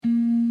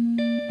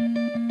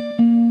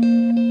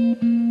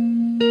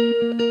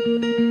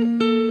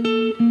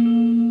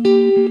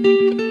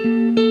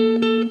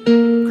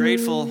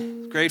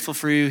Grateful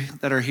for you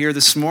that are here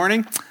this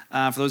morning.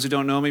 For those who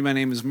don't know me, my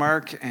name is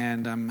Mark,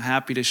 and I'm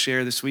happy to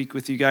share this week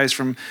with you guys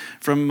from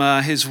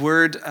His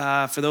Word.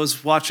 For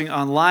those watching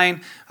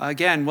online,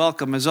 again,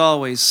 welcome as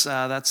always.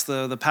 That's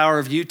the power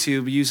of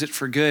YouTube. Use it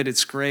for good.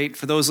 It's great.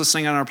 For those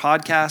listening on our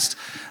podcast,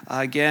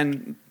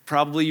 again,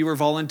 probably you were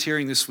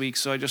volunteering this week,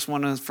 so I just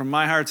want to, from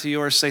my heart to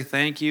yours, say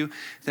thank you.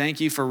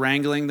 Thank you for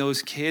wrangling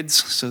those kids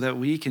so that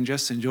we can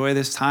just enjoy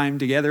this time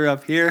together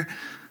up here.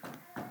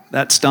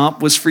 That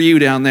stomp was for you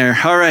down there.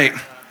 All right.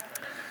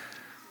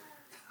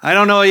 I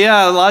don't know,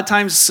 a lot of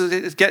times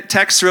get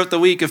texts throughout the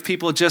week of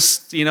people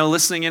just,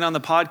 listening in on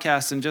the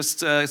podcast and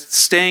just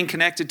staying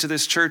connected to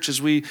this church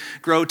as we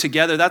grow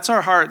together. That's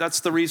our heart. That's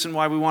the reason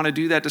why we want to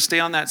do that, to stay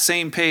on that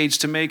same page,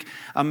 to make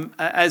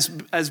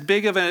as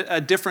big of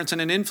a difference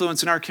and an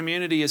influence in our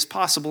community as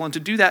possible, and to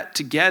do that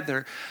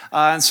together.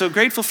 And so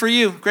grateful for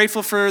you,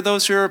 grateful for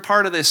those who are a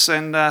part of this,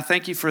 and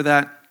thank you for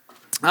that.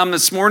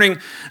 This morning,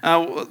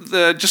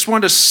 just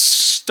wanted to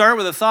start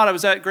with a thought. I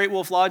was at Great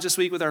Wolf Lodge this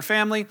week with our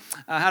family.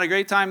 Had a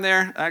great time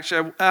there.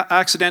 Actually, I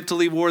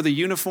accidentally wore the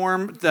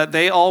uniform that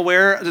they all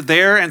wear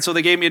there, and so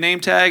they gave me a name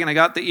tag, and I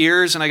got the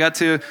ears, and I got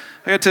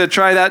to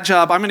try that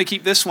job. I'm going to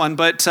keep this one,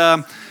 but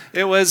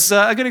it was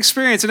a good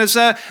experience. And it's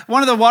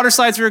one of the water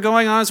slides we were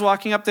going on. I was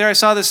walking up there. I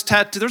saw this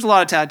tattoo. There's a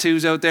lot of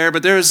tattoos out there,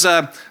 but there's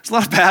a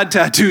lot of bad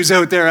tattoos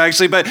out there,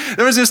 actually. But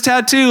there was this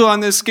tattoo on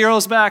this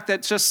girl's back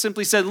that just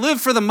simply said,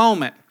 "Live for the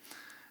moment."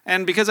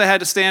 And because I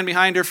had to stand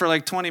behind her for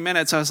like 20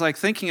 minutes, I was like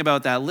thinking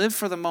about that. Live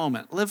for the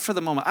moment. Live for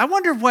the moment. I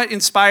wonder what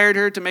inspired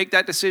her to make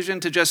that decision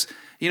to just,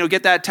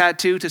 get that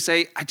tattoo to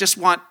say, I just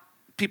want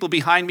people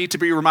behind me to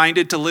be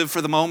reminded to live for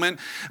the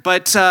moment.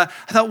 But I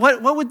thought,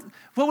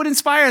 what would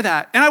inspire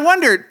that? And I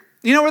wondered,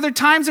 were there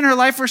times in her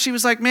life where she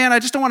was like, man, I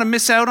just don't want to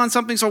miss out on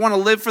something, so I want to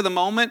live for the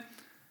moment?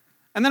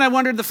 And then I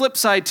wondered the flip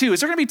side too.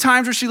 Is there going to be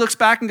times where she looks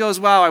back and goes,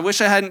 wow, I wish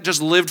I hadn't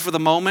just lived for the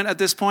moment at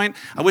this point.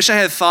 I wish I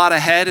had thought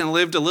ahead and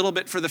lived a little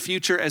bit for the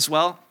future as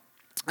well.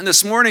 And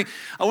this morning,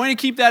 I want to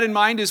keep that in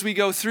mind as we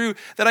go through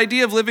that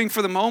idea of living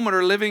for the moment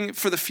or living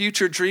for the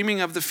future, dreaming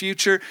of the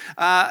future.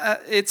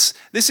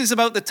 This is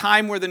about the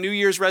time where the New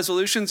Year's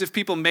resolutions, if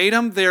people made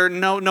them, they're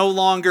no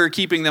longer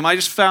keeping them. I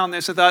just found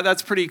this. I thought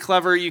that's pretty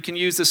clever. You can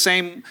use the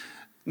same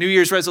New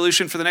Year's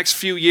resolution for the next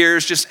few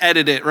years, just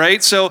edit it,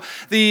 right? So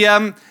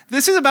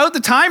this is about the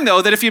time,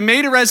 though, that if you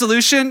made a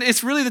resolution,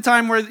 it's really the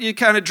time where it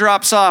kind of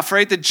drops off,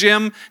 right? The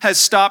gym has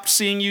stopped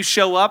seeing you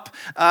show up.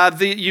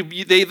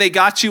 They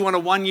got you on a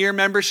one-year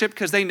membership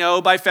because they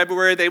know by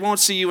February they won't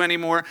see you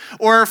anymore.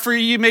 Or for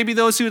you, maybe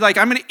those who I'm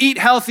going to eat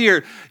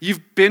healthier.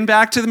 You've been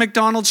back to the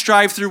McDonald's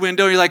drive-through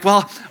window. You're like,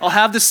 well, I'll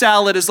have the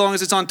salad as long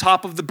as it's on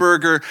top of the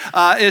burger.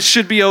 It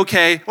should be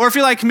okay. Or if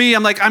you're like me,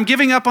 I'm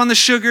giving up on the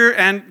sugar,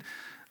 and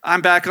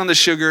I'm back on the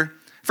sugar.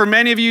 For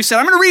many of you said,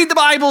 I'm going to read the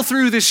Bible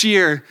through this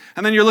year.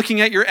 And then you're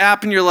looking at your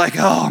app and you're like,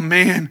 oh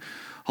man,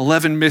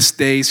 11 missed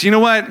days. You know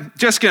what?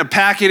 Just going to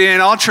pack it in.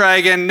 I'll try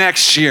again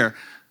next year.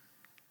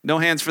 No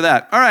hands for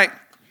that. All right.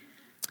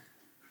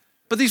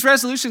 But these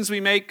resolutions we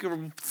make,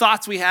 or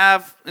thoughts we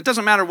have, it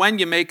doesn't matter when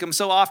you make them.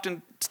 So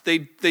often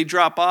they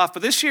drop off.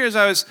 But this year, as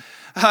I was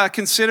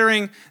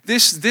considering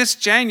this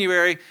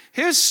January,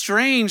 here's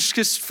strange,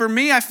 because for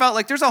me, I felt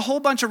like there's a whole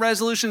bunch of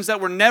resolutions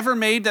that were never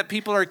made that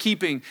people are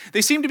keeping.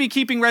 They seem to be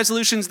keeping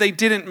resolutions they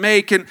didn't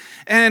make,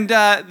 and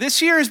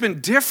this year has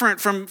been different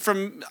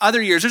from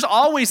other years. There's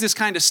always this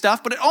kind of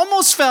stuff, but it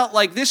almost felt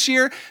like this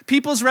year,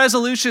 people's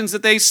resolutions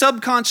that they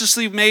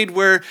subconsciously made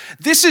were,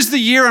 this is the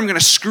year I'm going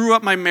to screw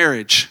up my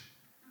marriage.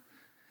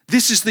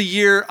 This is the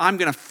year I'm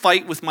going to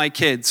fight with my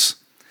kids.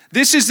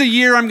 This is the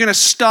year I'm going to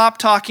stop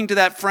talking to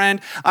that friend.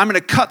 I'm going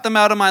to cut them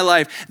out of my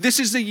life. This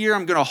is the year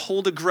I'm going to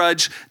hold a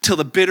grudge till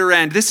the bitter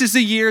end. This is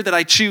the year that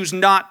I choose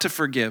not to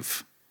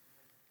forgive.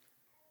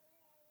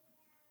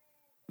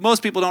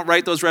 Most people don't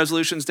write those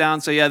resolutions down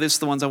and say, yeah, this is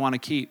the ones I want to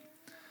keep.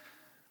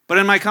 But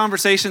in my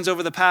conversations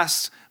over the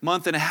past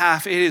month and a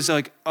half, it is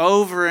like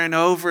over and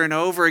over and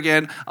over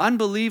again,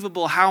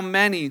 unbelievable how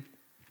many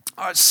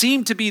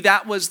seem to be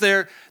that was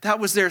their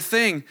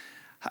thing.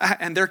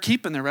 And they're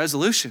keeping their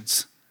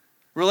resolutions.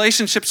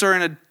 Relationships are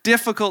in a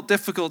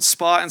difficult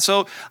spot. And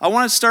so I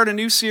want to start a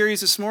new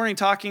series this morning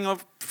talking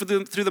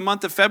through the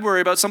month of February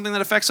about something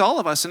that affects all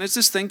of us. And it's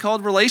this thing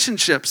called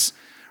relationships.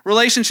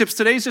 Relationships,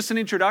 today is just an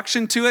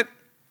introduction to it.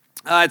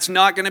 It's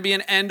not going to be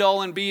an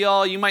end-all and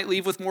be-all. You might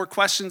leave with more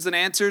questions than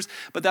answers,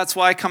 but that's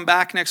why I come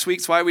back next week.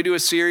 It's why we do a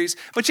series.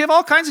 But you have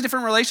all kinds of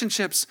different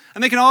relationships,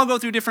 and they can all go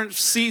through different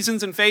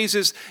seasons and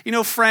phases.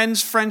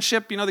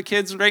 Friendship. The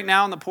kids right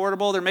now in the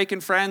portable, they're making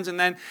friends, and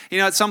then,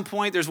 at some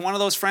point, there's one of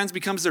those friends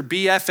becomes their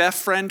BFF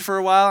friend for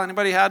a while.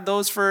 Anybody had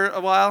those for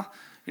a while?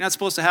 You're not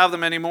supposed to have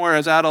them anymore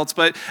as adults,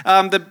 but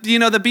the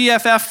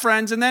BFF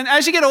friends. And then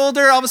as you get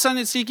older, all of a sudden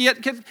you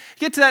get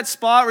to that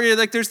spot where you're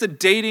like, there's the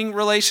dating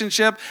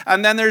relationship,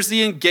 and then there's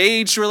the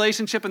engaged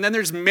relationship, and then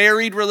there's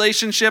married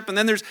relationship, and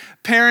then there's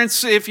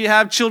parents. If you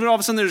have children, all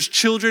of a sudden there's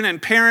children and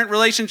parent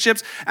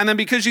relationships. And then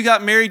because you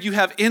got married, you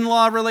have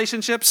in-law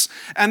relationships.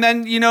 And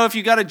then, if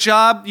you got a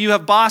job, you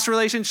have boss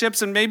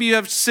relationships, and maybe you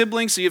have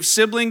siblings. So you have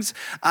siblings.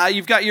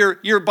 You've got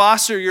your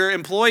boss or your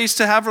employees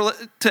to have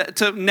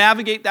to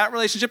navigate that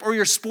relationship, or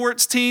your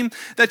sports team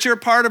that you're a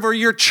part of, or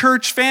your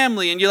church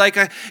family, and you're like,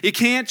 you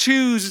can't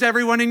choose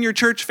everyone in your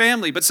church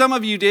family. But some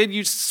of you did.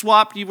 You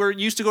swapped. You were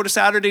used to go to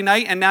Saturday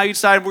night, and now you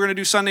decided we're going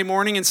to do Sunday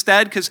morning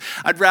instead because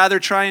I'd rather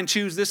try and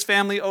choose this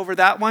family over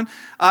that one.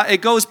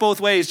 It goes both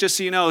ways, just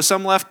so you know.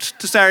 Some left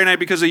to Saturday night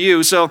because of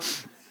you.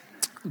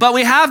 But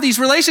we have these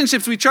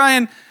relationships we try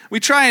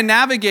and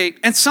navigate,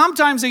 and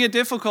sometimes they get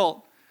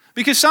difficult.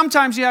 Because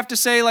sometimes you have to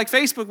say, like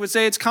Facebook would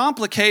say, it's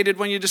complicated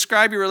when you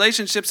describe your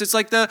relationships. It's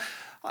like the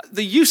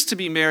used to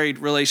be married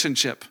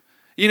relationship.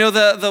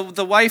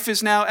 The wife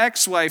is now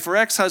ex-wife or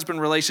ex-husband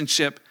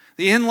relationship.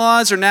 The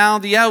in-laws are now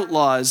the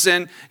outlaws.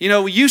 And,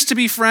 we used to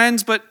be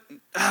friends, but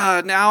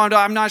now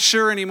I'm not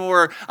sure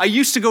anymore. I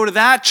used to go to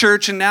that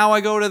church, and now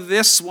I go to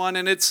this one,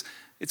 and it's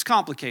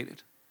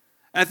complicated.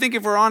 And I think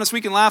if we're honest, we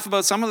can laugh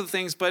about some of the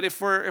things, but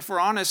if we're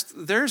honest,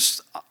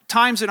 there's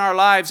times in our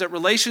lives that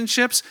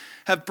relationships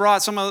have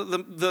brought some of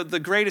the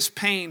greatest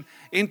pain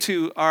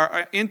into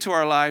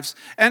our lives.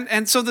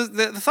 And so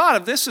the thought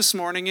of this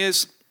morning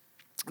is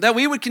that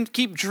we would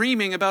keep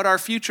dreaming about our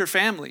future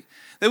family.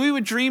 That we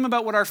would dream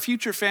about what our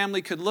future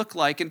family could look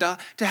like, and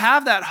to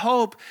have that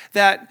hope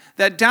that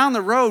down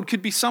the road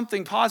could be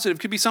something positive,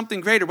 could be something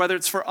greater, whether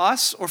it's for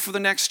us or for the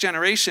next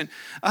generation.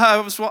 I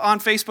was on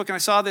Facebook and I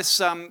saw this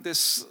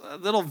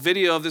little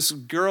video of this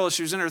girl.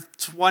 She was in her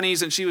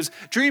 20s and she was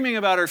dreaming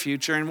about her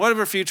future and what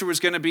her future was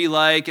going to be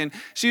like. And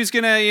she was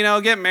going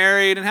to, get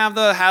married and have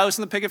the house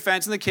and the picket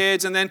fence and the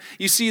kids. And then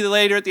you see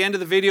later at the end of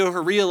the video,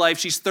 her real life,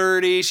 she's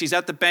 30, she's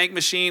at the bank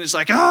machine. It's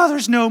like,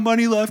 there's no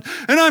money left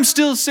and I'm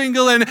still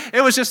single. And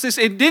it was just this,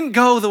 it didn't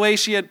go the way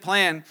she had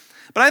planned.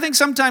 But I think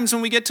sometimes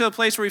when we get to a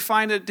place where we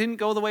find it didn't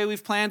go the way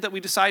we've planned, that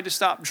we decide to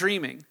stop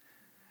dreaming.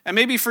 And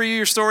maybe for you,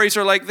 your stories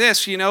are like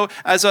this,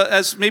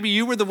 as maybe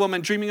you were the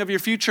woman dreaming of your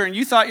future and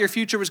you thought your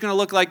future was going to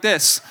look like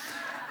this.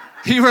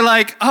 You were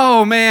like,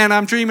 oh man,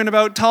 I'm dreaming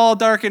about tall,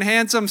 dark, and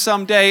handsome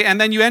someday. And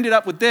then you ended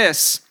up with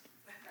this.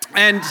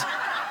 And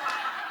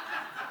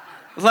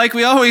like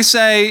we always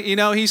say,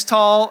 he's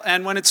tall,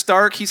 and when it's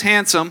dark, he's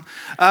handsome.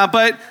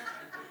 But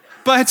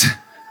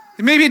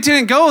maybe it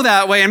didn't go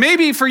that way. And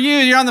maybe for you,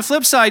 you're on the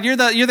flip side. You're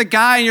the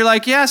guy, and you're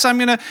like, yes, I'm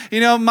going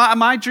to,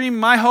 my dream,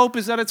 my hope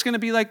is that it's going to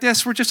be like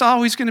this. We're just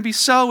always going to be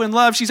so in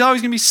love. She's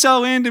always going to be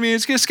so into me.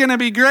 It's just going to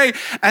be great.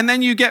 And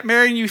then you get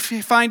married and you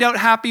find out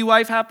happy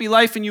wife, happy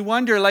life. And you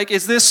wonder, like,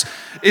 is this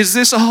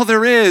all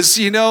there is?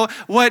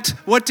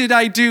 What did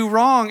I do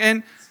wrong?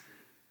 And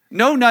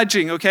no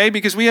nudging, okay?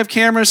 Because we have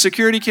cameras,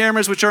 security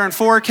cameras, which are in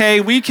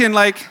 4K. We can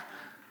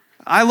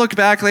I look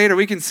back later,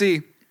 we can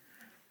see.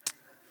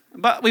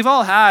 But we've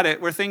all had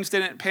it where things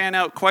didn't pan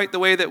out quite the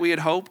way that we had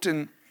hoped.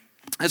 And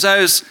as I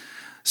was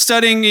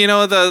studying,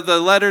 the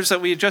letters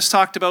that we just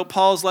talked about,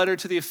 Paul's letter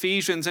to the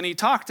Ephesians, and he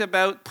talked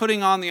about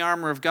putting on the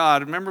armor of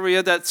God. Remember we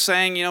had that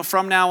saying,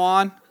 from now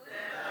on?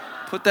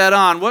 Put that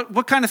on.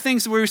 What kind of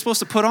things were we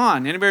supposed to put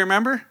on? Anybody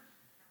remember?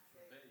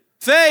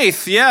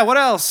 Faith. Yeah, what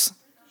else?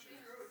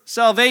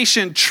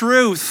 Salvation,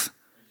 truth,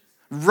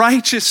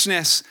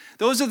 righteousness.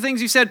 Those are the things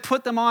he said,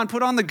 put them on.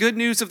 Put on the good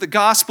news of the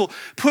gospel.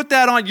 Put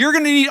that on. You're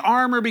going to need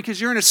armor because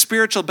you're in a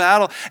spiritual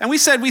battle. And we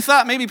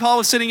thought maybe Paul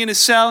was sitting in his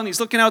cell and he's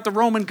looking out the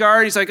Roman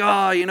guard. He's like,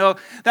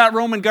 that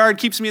Roman guard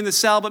keeps me in the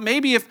cell. But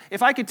maybe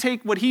if I could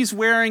take what he's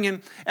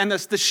wearing and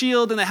the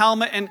shield and the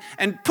helmet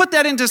and put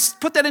that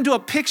into a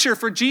picture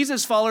for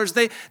Jesus followers,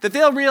 that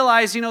they'll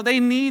realize, they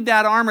need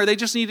that armor. They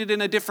just need it in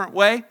a different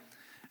way.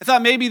 I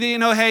thought maybe,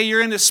 hey,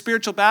 you're in this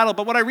spiritual battle.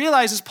 But what I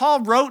realized is Paul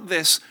wrote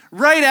this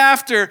right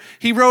after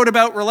he wrote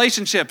about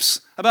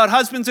relationships, about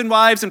husbands and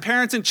wives and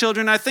parents and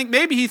children. I think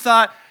maybe he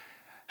thought,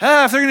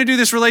 if they're going to do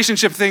this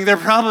relationship thing, they're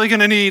probably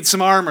going to need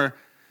some armor.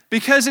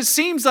 Because it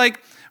seems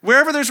like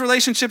wherever there's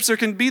relationships, there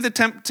can be the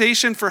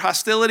temptation for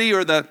hostility,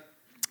 or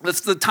that's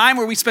the time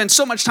where we spend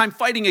so much time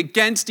fighting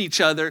against each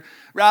other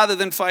rather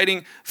than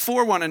fighting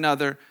for one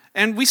another.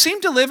 And we seem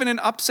to live in an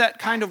upset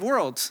kind of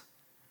world.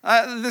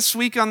 This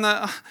week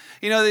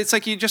it's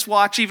like you just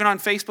watch, even on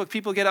Facebook,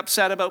 people get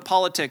upset about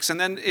politics, and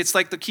then it's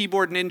like the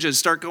keyboard ninjas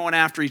start going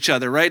after each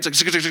other, right?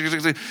 It's like,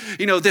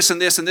 this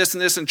and this and this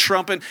and this and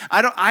Trump. And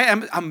I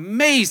am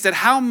amazed at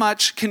how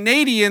much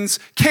Canadians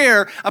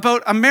care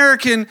about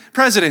American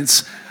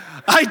presidents.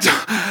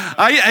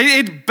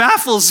 It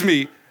baffles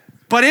me.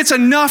 But it's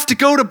enough to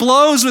go to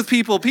blows with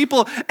people.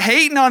 People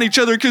hating on each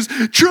other because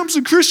Trump's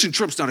a Christian.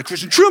 Trump's not a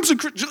Christian. Trump's a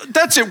Christian.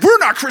 That's it. We're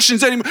not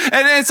Christians anymore.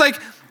 And it's like,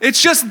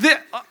 it's just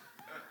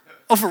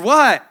over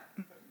what?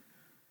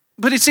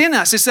 But it's in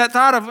us. It's that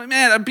thought of,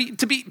 man,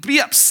 to be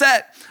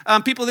upset.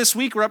 People this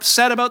week were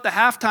upset about the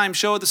halftime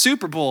show at the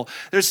Super Bowl.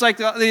 There's like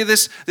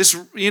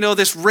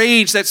this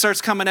rage that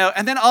starts coming out,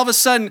 and then all of a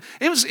sudden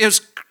it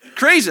was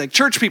crazy. Like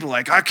church people,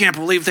 like, I can't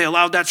believe they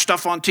allowed that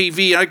stuff on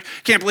TV. I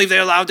can't believe they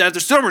allowed that.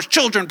 There was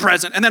children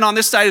present. And then on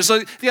this side is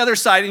like the other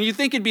side, and you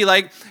think it'd be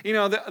like,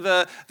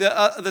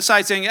 the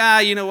side saying,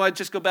 you know what,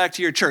 just go back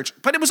to your church.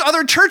 But it was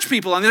other church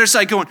people on the other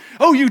side going,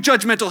 oh, you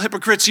judgmental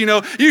hypocrites,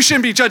 you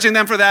shouldn't be judging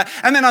them for that.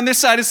 And then on this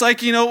side it's like,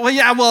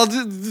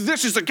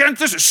 this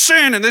is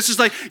sin, and this is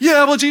like,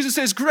 Jesus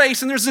says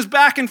grace, and there's this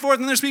back and forth,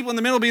 and there's people in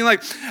the middle being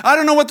like, I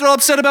don't know what they're all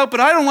upset about, but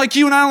I don't like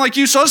you, and I don't like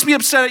you, so I'll just be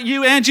upset at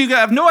you, and you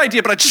have no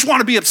idea, but I just want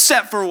to be upset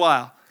for a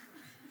while.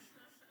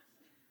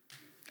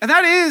 And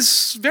that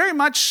is very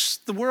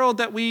much the world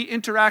that we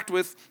interact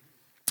with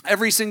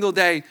every single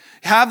day.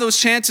 You have those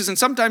chances, and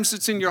sometimes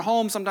it's in your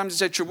home, sometimes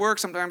it's at your work,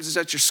 sometimes it's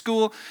at your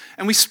school,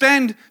 and we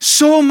spend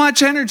so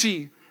much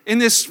energy in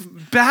this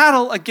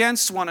battle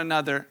against one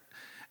another.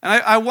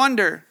 And I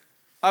wonder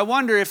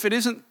if it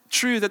isn't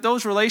true that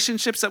those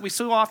relationships that we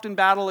so often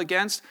battle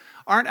against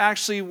aren't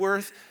actually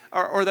worth,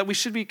 or that we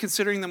should be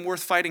considering them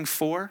worth fighting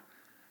for.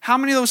 How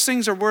many of those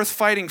things are worth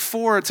fighting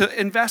for, to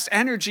invest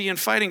energy in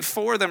fighting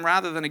for them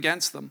rather than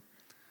against them?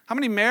 How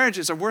many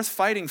marriages are worth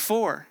fighting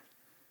for?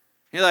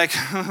 You're like,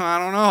 I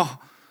don't know.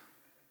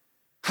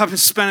 I've been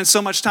spending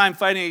so much time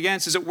fighting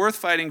against. Is it worth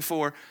fighting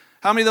for?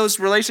 How many of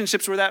those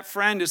relationships where that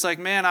friend is like,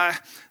 man,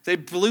 they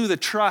blew the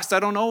trust. I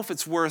don't know if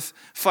it's worth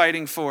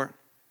fighting for.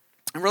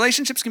 And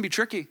relationships can be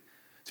tricky.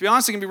 To be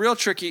honest, it can be real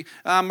tricky.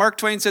 Mark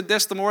Twain said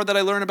this, the more that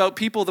I learn about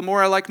people, the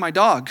more I like my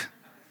dog.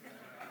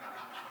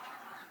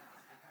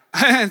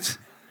 And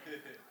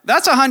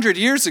that's 100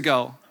 years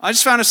ago. I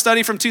just found a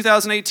study from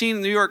 2018,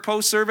 the New York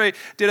Post survey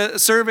did a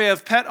survey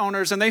of pet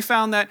owners, and they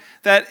found that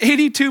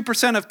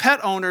 82% of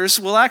pet owners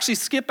will actually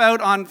skip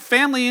out on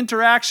family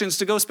interactions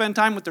to go spend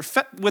time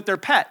with their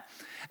pet.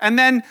 And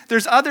then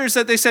there's others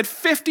that they said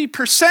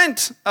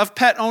 50% of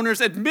pet owners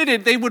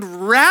admitted they would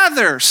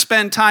rather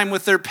spend time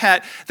with their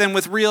pet than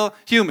with real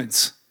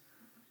humans.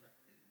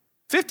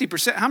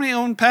 50%. How many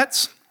own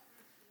pets?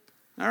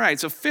 All right,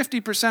 so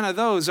 50% of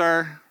those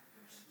are...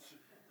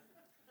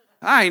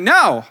 I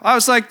know. I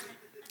was like,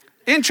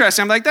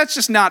 interesting. I'm like, that's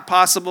just not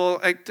possible.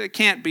 It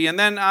can't be. And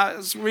then I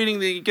was reading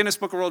the Guinness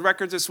Book of World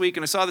Records this week,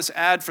 and I saw this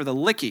ad for the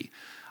Licky.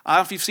 I don't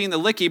know if you've seen the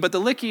Licky, but the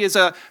Licky is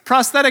a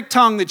prosthetic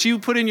tongue that you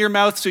put in your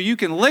mouth so you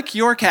can lick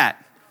your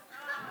cat.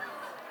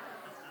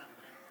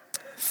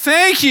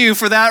 Thank you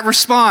for that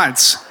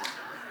response.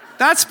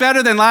 That's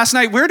better than last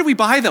night. Where do we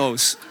buy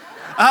those?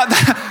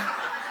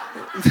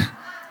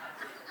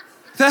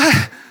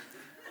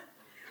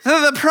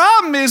 The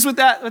problem is with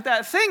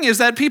that thing is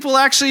that people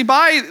actually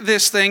buy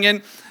this thing,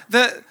 and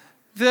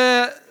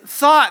the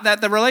thought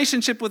that the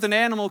relationship with an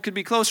animal could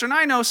be closer. And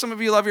I know some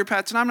of you love your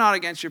pets, and I'm not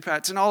against your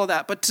pets and all of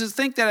that. But to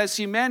think that as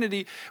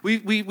humanity, we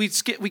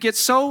get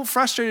so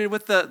frustrated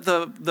with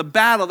the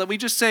battle that we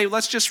just say,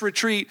 let's just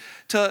retreat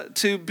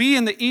to be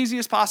in the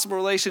easiest possible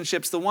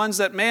relationships, the ones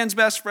that man's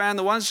best friend,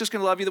 the ones just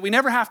going to love you, that we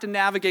never have to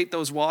navigate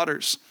those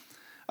waters.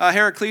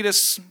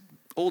 Heraclitus,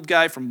 old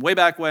guy from way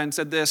back when,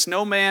 said this: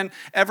 no man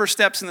ever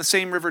steps in the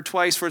same river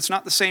twice, for it's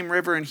not the same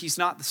river and he's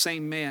not the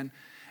same man.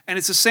 And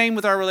it's the same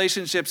with our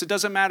relationships. It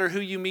doesn't matter who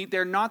you meet.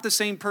 They're not the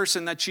same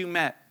person that you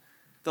met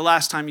the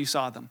last time you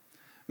saw them.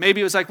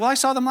 Maybe it was like, well, I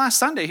saw them last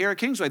Sunday here at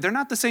Kingsway. They're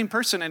not the same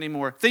person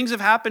anymore. Things have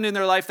happened in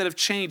their life that have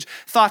changed.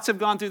 Thoughts have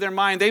gone through their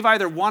mind. They've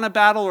either won a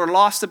battle or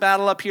lost a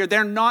battle up here.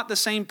 They're not the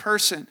same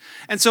person.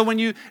 And so when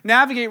you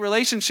navigate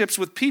relationships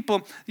with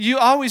people, you're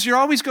always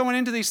going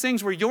into these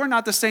things where you're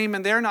not the same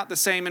and they're not the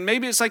same. And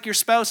maybe it's like your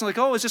spouse, and like,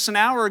 oh, it was just an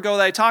hour ago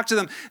that I talked to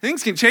them.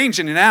 Things can change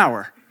in an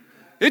hour.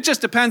 It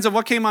just depends on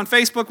what came on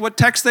Facebook, what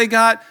text they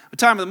got, what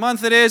time of the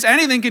month it is.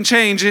 Anything can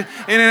change in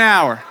an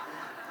hour.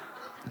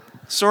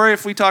 Sorry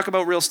if we talk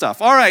about real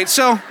stuff. All right,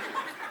 so,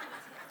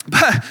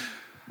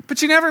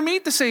 but you never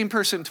meet the same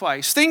person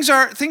twice. Things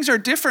are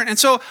different. And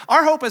so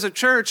our hope as a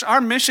church, our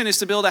mission is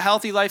to build a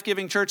healthy,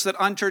 life-giving church that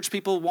unchurched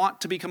people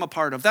want to become a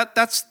part of.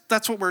 That's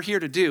what we're here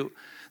to do.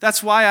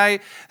 That's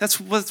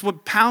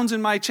what pounds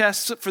in my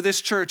chest for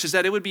this church, is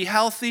that it would be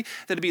healthy,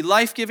 that it'd be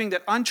life-giving,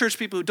 that unchurched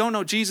people who don't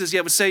know Jesus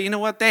yet would say, you know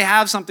what, they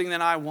have something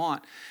that I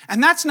want.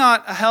 And that's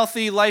not a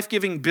healthy,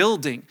 life-giving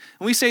building.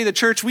 When we say the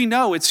church, we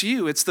know it's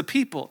you, it's the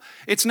people.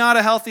 It's not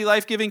a healthy,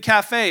 life-giving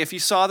cafe. If you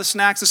saw the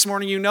snacks this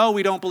morning, you know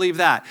we don't believe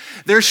that.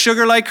 There's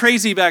sugar like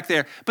crazy back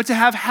there. But to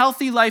have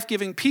healthy,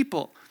 life-giving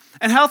people,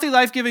 and healthy,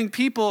 life-giving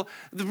people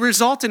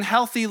result in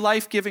healthy,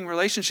 life-giving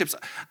relationships.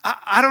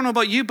 I don't know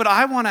about you, but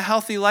I want a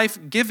healthy,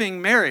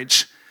 life-giving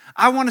marriage.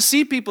 I want to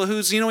see people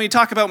who's, when you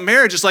talk about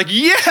marriage, it's like,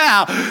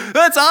 yeah,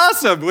 that's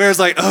awesome. Whereas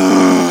like,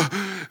 oh,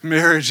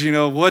 marriage,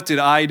 what did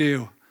I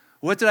do?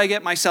 What did I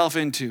get myself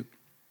into?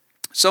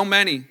 So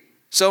many.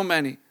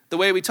 The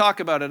way we talk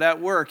about it at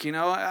work,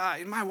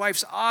 my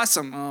wife's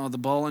awesome. Oh, the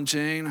ball and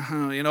chain,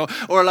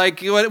 or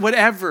like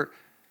whatever.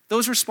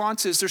 Those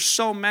responses, there's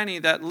so many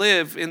that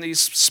live in these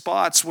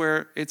spots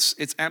where it's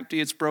empty,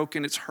 it's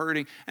broken, it's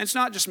hurting. And it's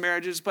not just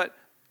marriages, but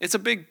it's a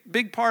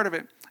big part of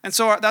it. And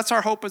so that's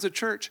our hope as a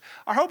church.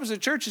 Our hope as a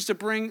church is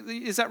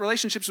that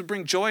relationships would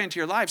bring joy into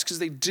your lives, because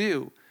they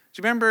do. Do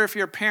you remember, if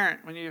you're a parent,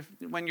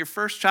 when your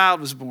first child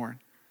was born?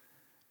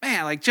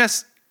 Man, like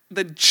just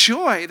the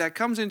joy that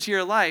comes into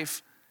your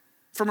life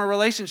from a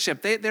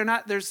relationship. They're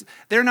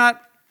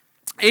not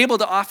able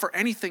to offer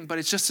anything, but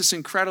it's just this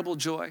incredible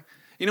joy.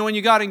 You know, when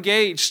you got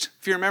engaged,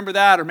 if you remember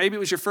that, or maybe it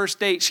was your first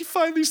date, she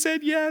finally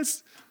said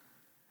yes.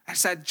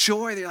 It's that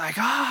joy. They're like,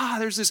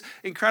 there's this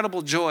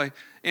incredible joy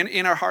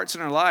in our hearts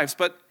and our lives.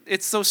 But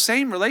it's those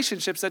same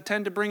relationships that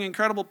tend to bring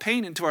incredible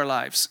pain into our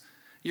lives.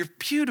 Your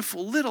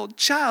beautiful little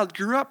child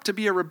grew up to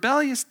be a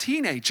rebellious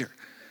teenager.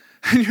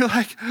 And you're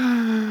like,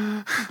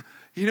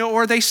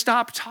 or they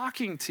stop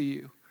talking to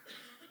you.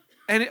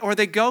 Or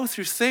they go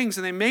through things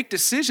and they make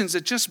decisions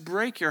that just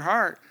break your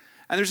heart.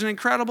 And there's an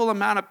incredible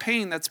amount of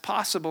pain that's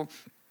possible.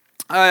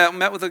 I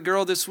met with a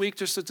girl this week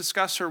just to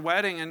discuss her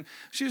wedding, and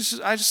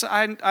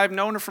I've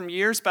known her from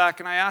years back,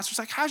 and I asked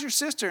her, like, how's your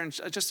sister? And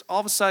just all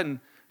of a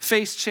sudden,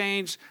 face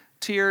changed,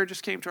 tear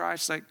just came to her eyes.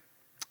 She's like,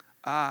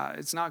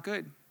 it's not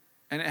good.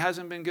 And it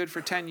hasn't been good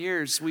for 10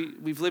 years.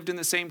 We've lived in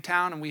the same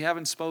town, and we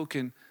haven't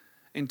spoken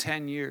in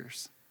 10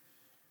 years.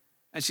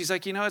 And she's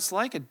like, it's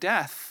like a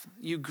death.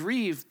 You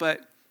grieve,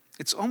 but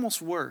it's almost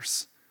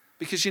worse,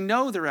 because you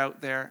know they're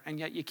out there,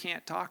 and yet you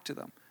can't talk to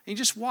them. And you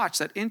just watch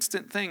that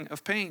instant thing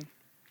of pain.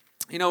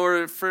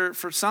 Or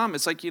for some,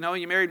 it's like, you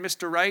married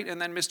Mr. Right,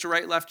 and then Mr.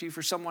 Right left you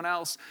for someone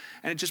else,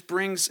 and it just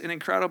brings an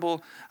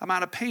incredible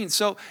amount of pain.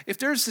 So if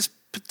there's this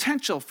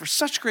potential for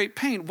such great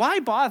pain, why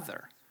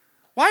bother?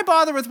 Why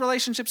bother with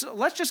relationships?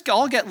 Let's just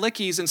all get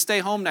lickies and stay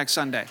home next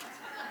Sunday.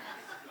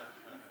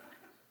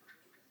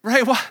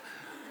 Right?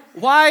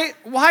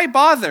 Why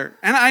bother?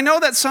 And I know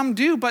that some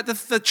do, but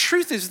the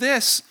truth is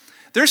this.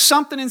 There's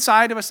something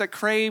inside of us that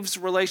craves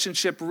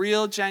relationship,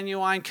 real,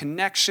 genuine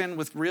connection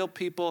with real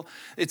people.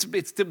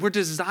 We're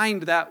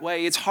designed that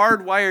way. It's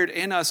hardwired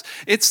in us.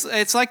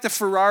 It's like the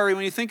Ferrari.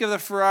 When you think of the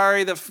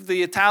Ferrari,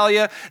 the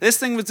Italia, this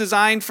thing was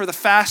designed for the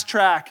fast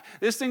track.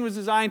 This thing was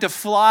designed to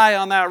fly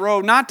on that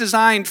road, not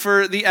designed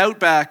for the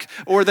outback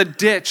or the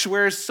ditch,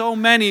 where so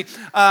many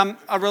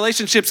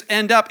relationships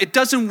end up. It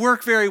doesn't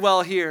work very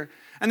well here.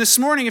 And this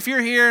morning, if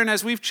you're here and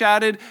as we've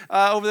chatted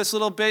over this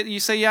little bit, you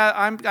say,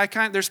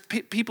 there's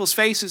people's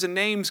faces and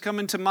names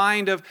coming to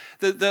mind of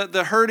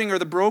the hurting or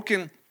the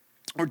broken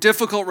or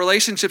difficult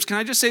relationships. Can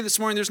I just say this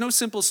morning, there's no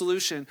simple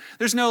solution.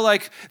 There's no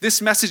this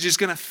message is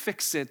going to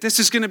fix it. This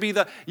is going to be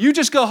you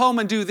just go home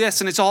and do this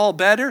and it's all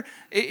better.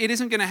 It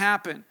isn't going to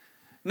happen.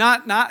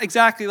 Not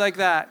exactly like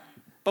that.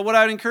 But what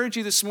I would encourage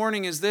you this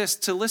morning is this,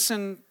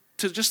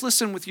 to just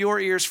listen with your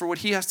ears for what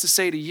he has to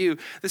say to you.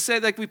 To say,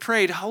 like we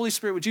prayed, Holy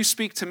Spirit, would you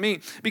speak to me?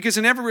 Because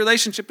in every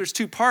relationship, there's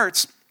two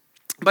parts,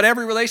 but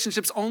every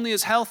relationship's only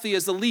as healthy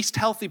as the least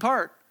healthy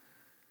part.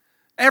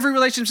 Every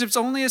relationship's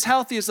only as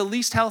healthy as the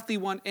least healthy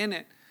one in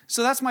it.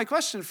 So that's my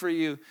question for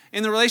you.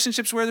 In the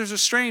relationships where there's a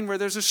strain, where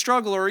there's a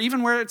struggle, or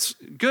even where it's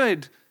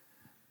good,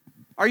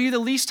 are you the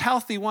least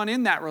healthy one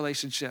in that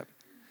relationship?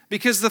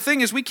 Because the thing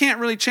is, we can't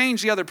really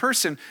change the other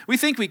person. We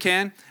think we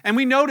can, and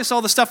we notice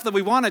all the stuff that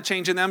we want to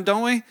change in them,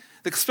 don't we?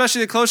 Especially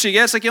the closer you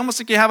get, it's almost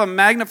like you have a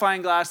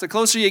magnifying glass. The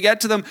closer you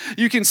get to them,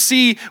 you can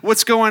see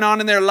what's going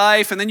on in their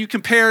life, and then you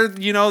compare,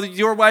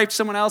 your wife to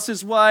someone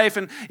else's wife,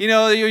 and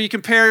you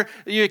compare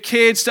your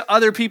kids to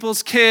other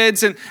people's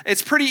kids, and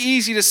it's pretty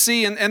easy to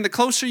see. And the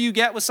closer you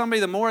get with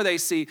somebody, the more they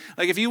see.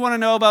 Like if you want to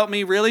know about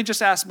me, really,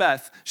 just ask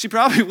Beth. She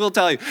probably will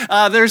tell you.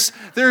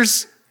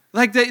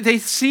 They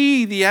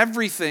see the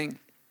everything,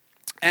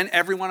 and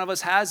every one of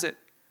us has it,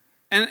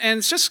 and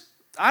it's just,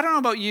 I don't know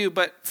about you,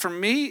 but for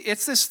me,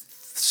 it's this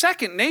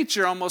second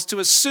nature almost to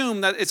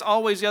assume that it's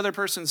always the other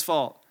person's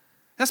fault.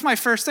 That's my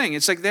first thing.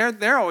 It's like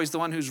they're always the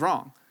one who's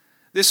wrong.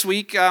 This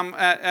week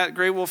at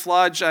Grey Wolf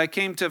Lodge, I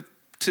came to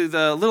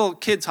the little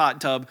kids' hot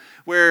tub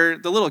where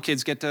the little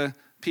kids get to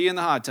pee in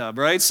the hot tub,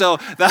 right? So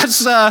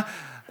that's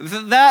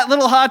that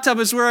little hot tub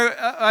is where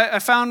I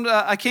found.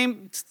 I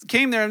came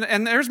there,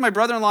 and there's my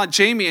brother-in-law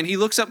Jamie, and he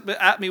looks up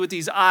at me with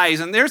these eyes.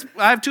 And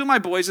I have two of my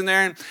boys in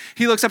there, and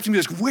he looks up to me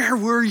and goes, "Where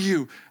were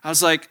you?" I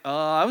was like,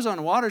 "I was on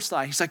a water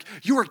slide." He's like,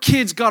 "Your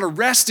kids got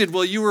arrested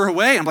while you were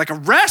away." I'm like,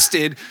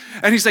 "Arrested?"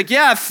 And he's like,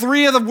 "Yeah,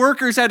 3 of the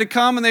workers had to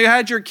come, and they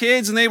had your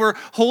kids, and they were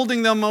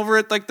holding them over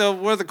at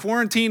the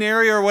quarantine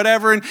area or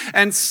whatever,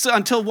 and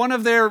until one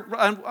of their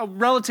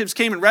relatives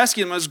came and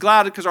rescued them." I was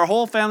glad because our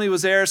whole family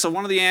was there, so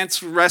one of the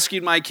aunts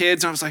rescued my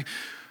kids, and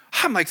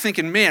I'm like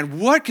thinking, man,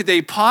 what could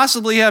they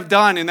possibly have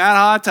done in that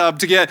hot tub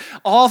to get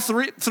all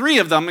three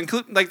of them,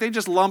 like they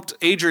just lumped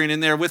Adrian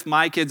in there with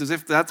my kids as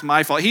if that's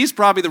my fault. He's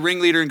probably the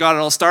ringleader and got it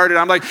all started.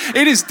 I'm like,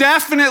 it is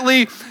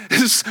definitely,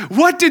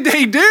 what did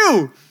they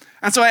do?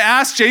 And so I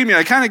asked Jamie,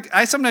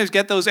 I sometimes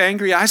get those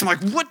angry eyes. I'm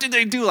like, what did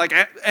they do?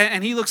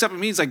 And he looks up at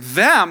me, he's like,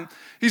 them?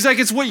 He's like,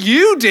 it's what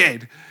you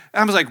did.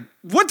 And I was like,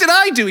 what did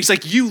I do? He's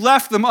like, you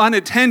left them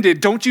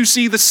unattended. Don't you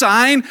see the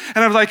sign?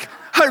 And I'm like,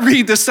 I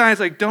read the sign. It's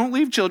like, don't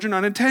leave children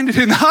unattended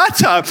in the hot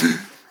tub.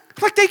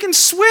 like they can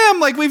swim.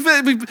 Like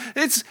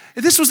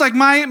this was like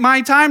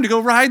my time to go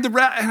ride the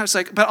raft. And I was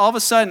like, but all of a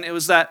sudden it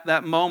was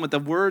that moment, the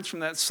words from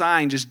that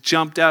sign just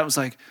jumped out. It was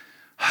like,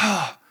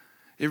 oh,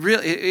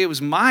 it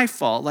was my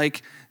fault.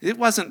 Like it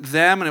wasn't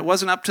them, and it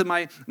wasn't up to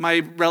my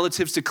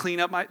relatives to clean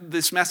up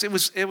this mess. It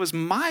was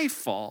my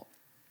fault.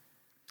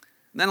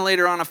 And then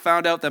later on, I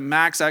found out that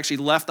Max actually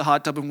left the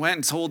hot tub and went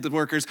and told the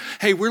workers,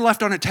 hey, we're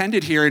left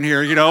unattended here and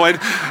here,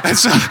 and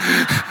so,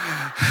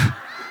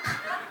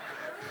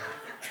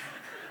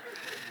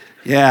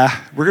 yeah,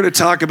 we're going to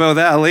talk about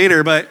that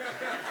later, but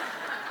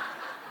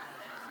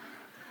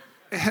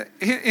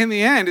in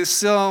the end, it's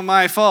still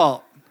my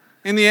fault.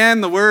 In the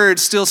end, the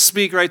words still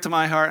speak right to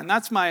my heart, and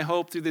that's my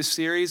hope through this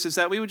series, is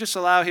that we would just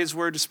allow his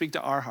word to speak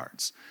to our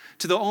hearts,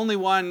 to the only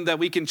one that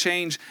we can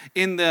change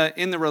in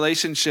the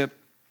relationship.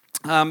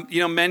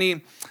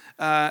 Many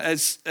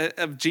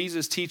of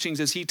Jesus'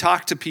 teachings as he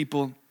talked to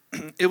people,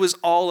 it was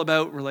all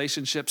about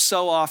relationships.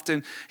 So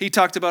often he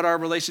talked about our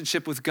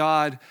relationship with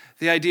God,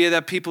 the idea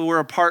that people were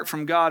apart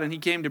from God and he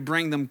came to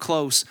bring them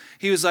close.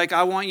 He was like,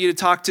 I want you to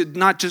talk to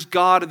not just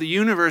God of the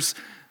universe,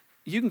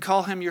 you can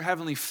call him your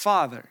heavenly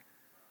Father.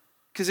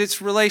 Because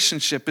it's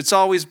relationship. It's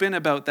always been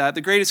about that.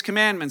 The greatest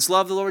commandments,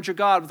 love the Lord your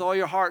God with all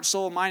your heart,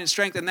 soul, mind, and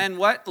strength. And then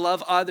what?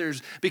 Love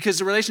others. Because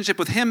the relationship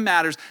with him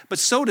matters. But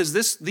so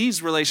does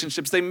these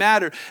relationships. They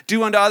matter.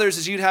 Do unto others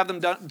as you'd have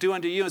them do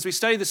unto you. As we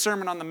study the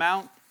Sermon on the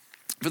Mount,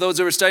 for those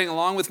who are studying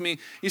along with me,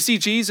 you see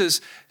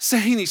Jesus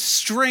saying these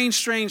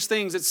strange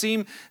things that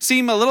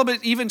seem a little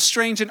bit even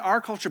strange in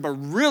our culture, but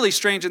really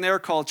strange in their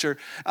culture.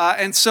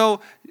 And so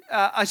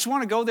I just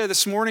want to go there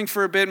this morning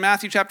for a bit.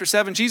 Matthew chapter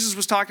 7, Jesus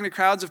was talking to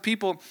crowds of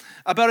people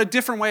about a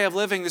different way of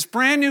living, this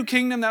brand new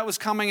kingdom that was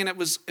coming, and it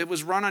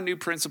was run on new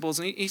principles.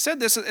 And he said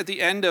this at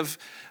the end of,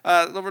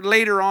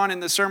 later on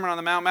in the Sermon on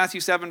the Mount, Matthew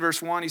 7,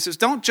 verse 1. He says,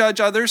 don't judge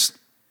others,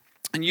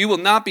 and you will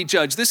not be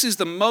judged. This is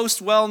the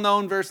most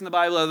well-known verse in the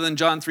Bible other than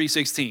John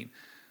 3:16.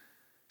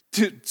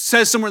 It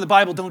says somewhere in the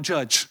Bible, don't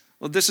judge.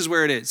 Well, this is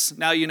where it is.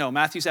 Now you know,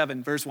 Matthew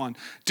 7, verse 1.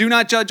 Do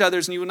not judge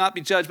others, and you will not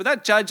be judged. But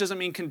that judge doesn't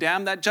mean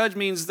condemn. That judge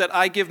means that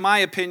I give my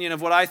opinion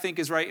of what I think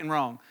is right and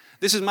wrong.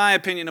 This is my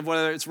opinion of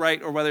whether it's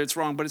right or whether it's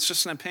wrong, but it's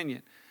just an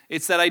opinion.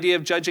 It's that idea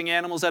of judging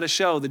animals at a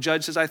show. The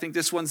judge says, I think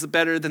this one's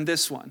better than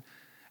this one.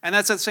 And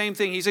that's the same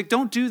thing. He's like,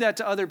 don't do that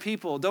to other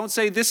people. Don't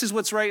say this is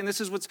what's right and this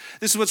is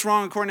what's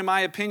wrong according to my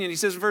opinion. He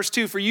says in verse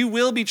 2, for you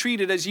will be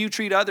treated as you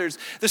treat others.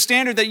 The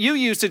standard that you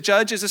use to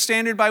judge is a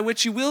standard by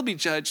which you will be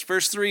judged.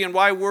 Verse 3, and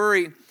why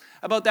worry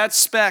about that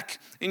speck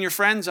in your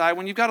friend's eye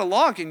when you've got a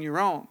log in your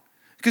own?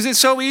 Because it's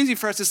so easy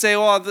for us to say,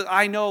 oh,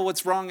 I know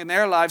what's wrong in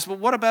their lives, but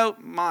what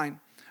about mine?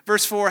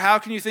 Verse 4, how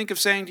can you think of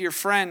saying to your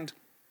friend,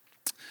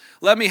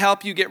 let me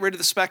help you get rid of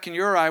the speck in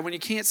your eye when you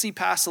can't see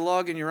past the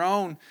log in your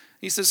own?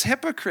 He says,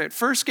 hypocrite,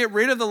 first get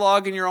rid of the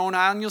log in your own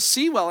eye and you'll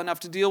see well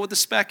enough to deal with the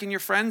speck in your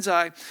friend's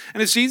eye.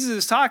 And as Jesus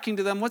is talking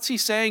to them, what's he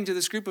saying to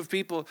this group of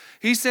people?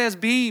 He says,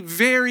 be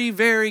very,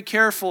 very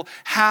careful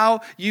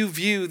how you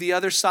view the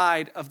other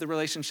side of the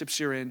relationships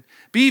you're in.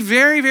 Be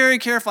very, very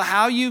careful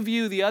how you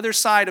view the other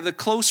side of the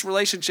close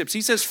relationships.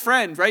 He says,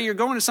 friend, right? You're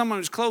going to someone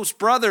who's close.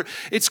 Brother,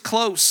 it's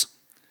close.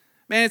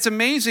 Man, it's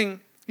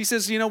amazing. He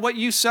says, what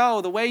you sow,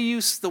 the way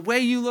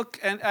you look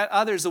at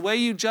others, the way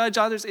you judge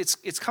others,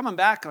 it's coming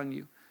back on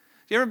you.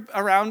 You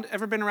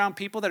ever been around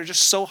people that are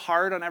just so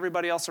hard on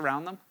everybody else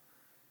around them?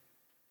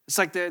 It's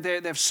like they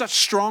have such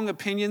strong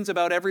opinions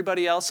about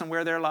everybody else and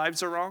where their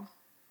lives are wrong.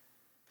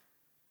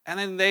 And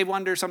then they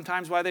wonder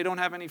sometimes why they don't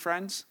have any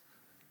friends.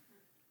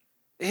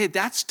 Hey,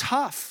 that's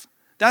tough.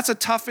 That's a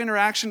tough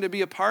interaction to be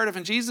a part of.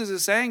 And Jesus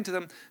is saying to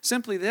them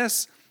simply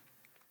this.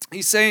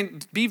 He's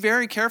saying, be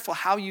very careful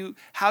how you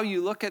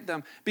look at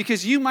them.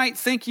 Because you might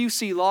think you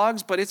see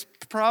logs, but it's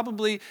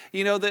probably,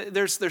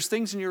 there's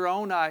things in your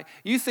own eye.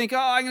 You think,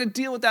 I'm going to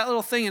deal with that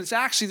little thing. And it's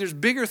actually, there's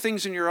bigger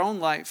things in your own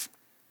life.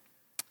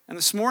 And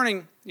this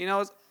morning,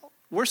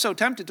 we're so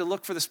tempted to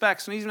look for the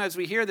specks. And even as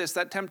we hear this,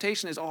 that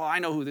temptation is, I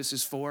know who this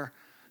is for.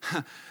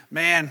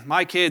 Man,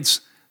 my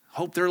kids,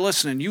 hope they're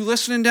listening. You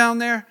listening down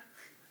there?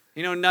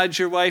 Nudge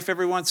your wife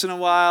every once in a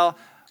while.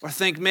 Or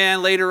think,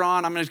 man, later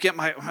on, I'm going to get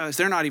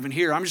they're not even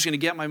here. I'm just going to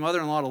get my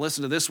mother-in-law to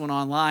listen to this one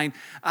online.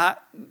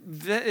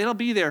 It'll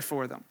be there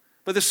for them.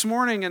 But this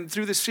morning and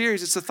through this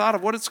series, it's the thought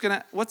of what's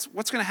going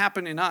to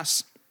happen in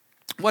us.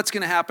 What's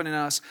going to happen in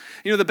us?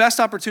 The best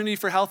opportunity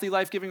for healthy,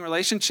 life-giving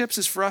relationships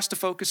is for us to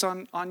focus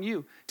on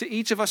you, to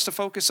each of us to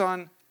focus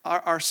on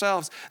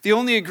ourselves. The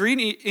only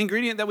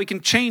ingredient that we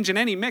can change in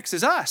any mix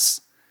is us.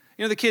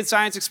 The kids'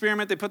 science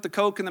experiment, they put the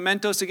Coke and the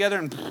Mentos together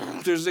and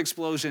there's an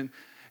explosion.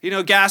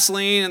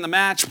 Gasoline and the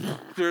match,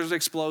 there's an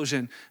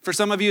explosion. For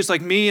some of you, it's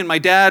like me and my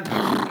dad,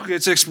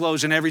 it's an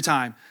explosion every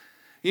time.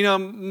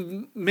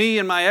 Me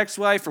and my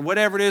ex-wife or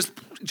whatever it is,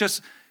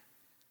 just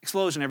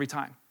explosion every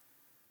time.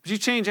 If you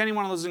change any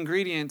one of those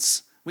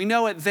ingredients, we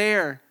know it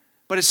there,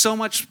 but it's so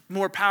much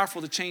more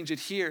powerful to change it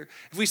here.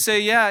 If we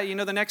say,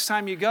 the next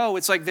time you go,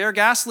 it's like they're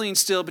gasoline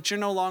still, but you're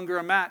no longer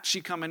a match.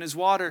 You come in as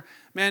water.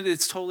 Man,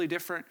 it's totally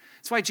different.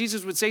 That's why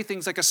Jesus would say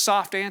things like a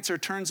soft answer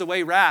turns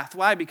away wrath.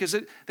 Why? Because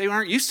they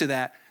aren't used to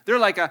that. They're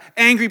like an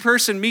angry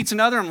person meets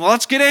another and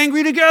let's get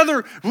angry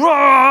together.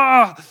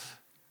 Rah!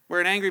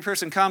 Where an angry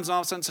person comes and all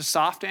of a sudden it's a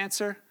soft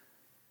answer.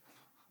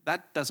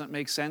 That doesn't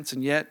make sense,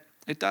 and yet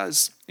it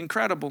does.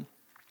 Incredible.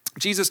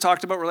 Jesus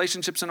talked about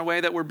relationships in a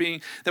way that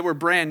we're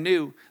brand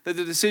new, that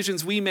the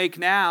decisions we make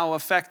now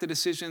affect the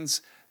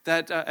decisions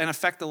that and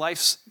affect the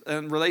lives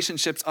and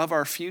relationships of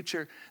our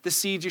future. The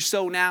seeds you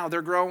sow now,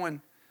 they're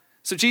growing.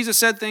 So Jesus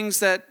said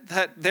things that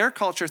their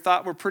culture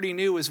thought were pretty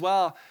new as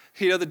well.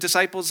 The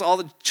disciples, all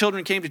the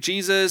children came to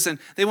Jesus and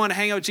they wanted to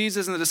hang out with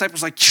Jesus, and the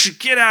disciples were like,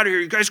 get out of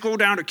here, you guys go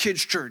down to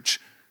kids' church.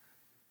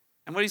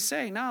 And what did he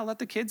say? No, let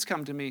the kids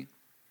come to me.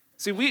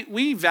 See,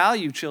 we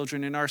value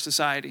children in our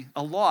society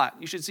a lot.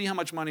 You should see how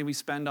much money we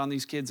spend on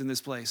these kids in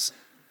this place.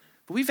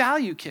 But we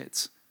value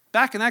kids.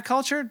 Back in that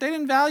culture, they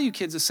didn't value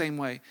kids the same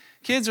way.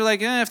 Kids are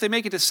like, if they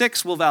make it to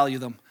 6, we'll value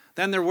them.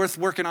 Then they're worth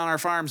working on our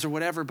farms or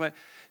whatever. But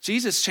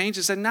Jesus changed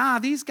and said, nah,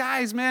 these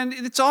guys, man,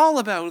 it's all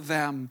about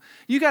them.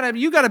 You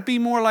gotta be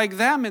more like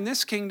them in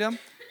this kingdom.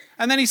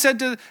 And then he said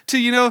to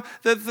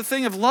the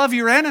thing of love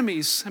your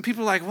enemies. And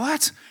people are like,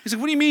 what? He's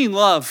like, what do you mean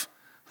love?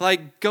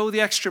 Like, go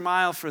the extra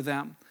mile for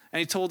them. And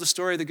he told the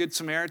story of the Good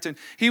Samaritan.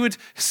 He would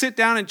sit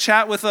down and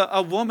chat with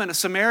a woman, a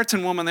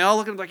Samaritan woman. They all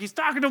look at him like, he's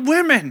talking to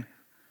women.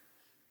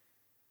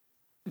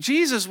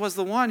 Jesus was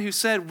the one who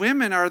said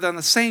women are on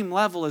the same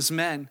level as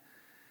men.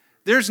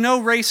 There's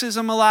no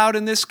racism allowed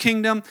in this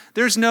kingdom.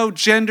 There's no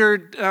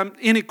gender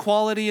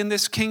inequality in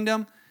this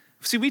kingdom.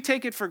 See, we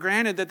take it for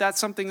granted that that's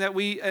something that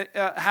we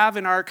have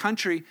in our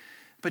country.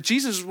 But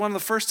Jesus was one of the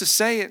first to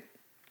say it.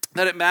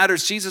 That it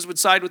matters. Jesus would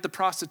side with the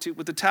prostitute,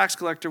 with the tax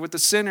collector, with the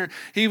sinner.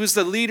 He was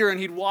the leader, and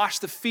he'd wash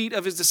the feet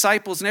of his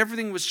disciples, and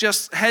everything was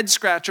just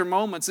head-scratcher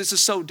moments. This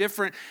is so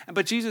different.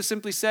 But Jesus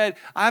simply said,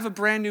 I have a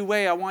brand new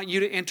way I want you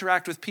to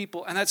interact with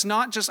people. And that's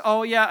not just,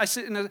 I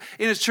sit in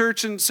a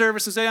church and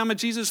service and say I'm a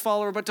Jesus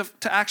follower, but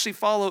to actually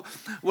follow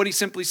what he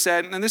simply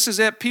said. And this is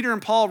it. Peter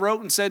and Paul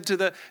wrote and said to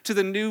the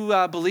new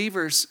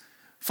believers,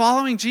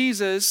 following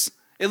Jesus,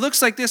 it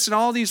looks like this in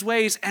all these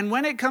ways. And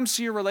when it comes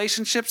to your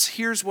relationships,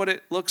 here's what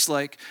it looks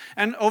like.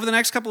 And over the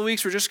next couple of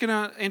weeks, we're just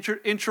going to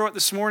intro it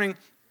this morning.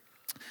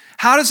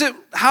 How does it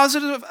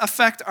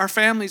affect our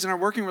families and our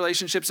working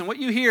relationships? And what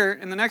you hear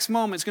in the next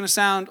moment is going to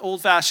sound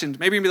old-fashioned.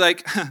 Maybe you'll be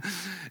like,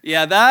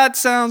 yeah, that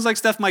sounds like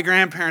stuff my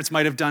grandparents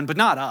might have done, but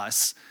not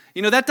us.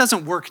 That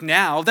doesn't work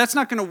now. That's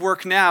not going to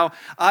work now.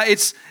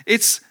 It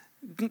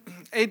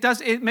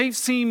may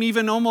seem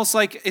even almost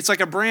like it's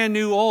like a brand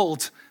new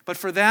old. But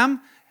for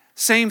them,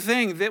 same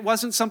thing. It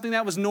wasn't something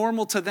that was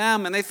normal to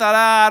them. And they thought,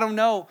 I don't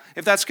know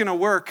if that's going to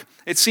work.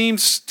 It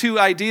seems too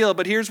ideal.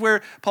 But here's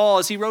where Paul,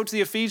 as he wrote to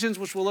the Ephesians,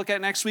 which we'll look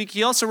at next week,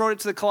 he also wrote it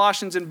to the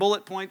Colossians in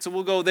bullet points, so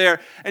we'll go there.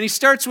 And he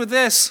starts with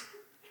this.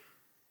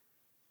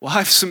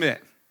 Wives,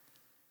 submit.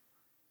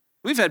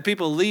 We've had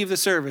people leave the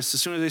service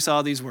as soon as they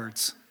saw these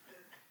words.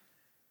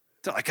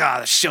 They're like,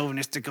 the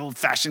chauvinistic,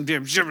 old-fashioned,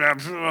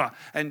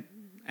 and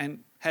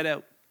head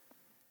out.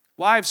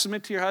 Wives,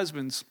 submit to your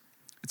husbands.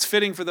 It's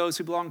fitting for those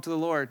who belong to the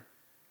Lord.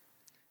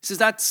 He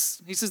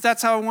says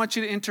that's how I want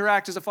you to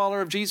interact as a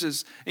follower of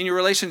Jesus in your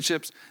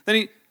relationships.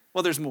 Then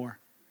there's more.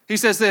 He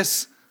says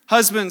this,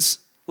 husbands,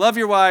 love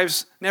your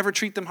wives, never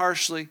treat them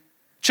harshly.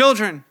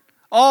 Children,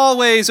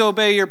 always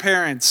obey your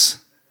parents.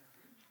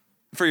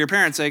 For your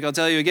parents' sake, I'll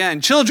tell you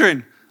again,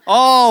 children,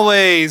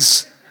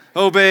 always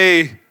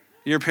obey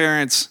your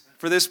parents.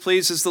 For this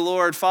pleases the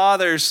Lord.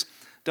 Fathers,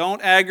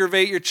 don't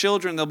aggravate your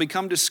children. They'll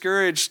become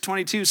discouraged.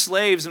 22,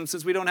 slaves. And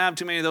since we don't have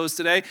too many of those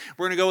today,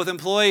 we're going to go with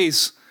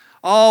employees.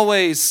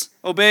 Always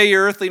obey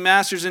your earthly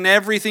masters in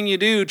everything you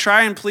do.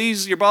 Try and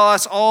please your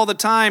boss all the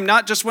time,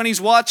 not just when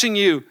he's watching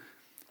you.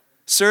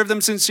 Serve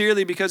them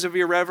sincerely because of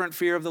your reverent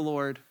fear of the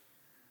Lord.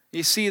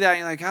 You see that,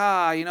 and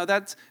you're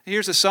like,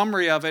 here's a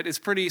summary of it. It's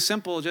pretty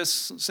simple.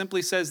 Just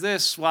simply says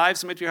this: wives,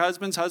 submit to your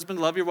husbands.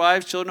 Husbands, love your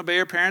wives. Children, obey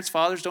your parents.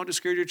 Fathers, don't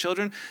discourage your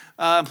children.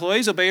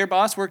 Employees, obey your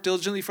boss. Work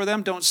diligently for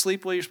them. Don't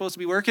sleep while you're supposed to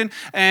be working.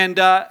 And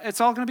it's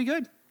all going to be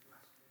good.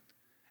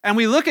 And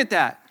we look at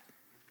that.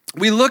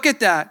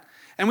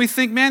 And we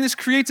think, man, this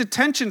creates a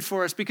tension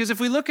for us, because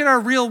if we look at our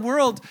real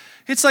world,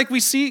 it's like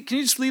we see, can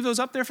you just leave those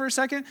up there for a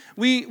second?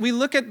 We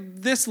look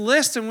at this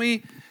list and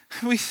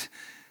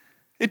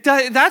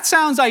that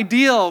sounds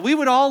ideal. We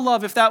would all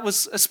love if that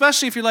was,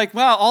 especially if you're like,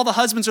 wow, all the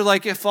husbands are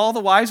like, if all the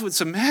wives would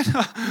submit,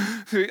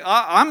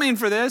 I'm in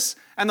for this.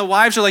 And the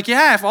wives are like,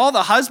 yeah, if all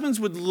the husbands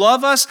would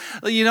love us,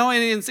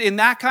 in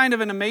that kind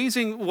of an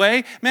amazing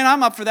way, man,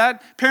 I'm up for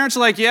that. Parents are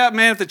like, yeah,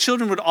 man, if the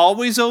children would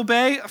always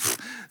obey,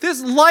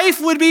 this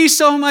life would be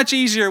so much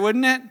easier,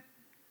 wouldn't it?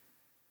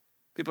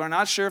 People are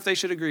not sure if they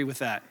should agree with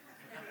that.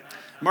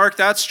 Mark,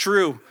 that's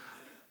true.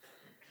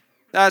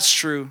 That's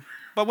true.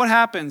 But what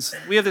happens?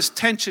 We have this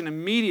tension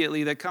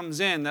immediately that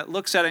comes in that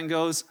looks at it and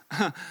goes,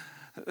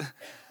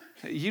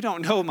 you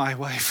don't know my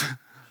wife.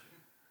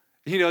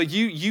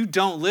 You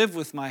don't live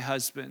with my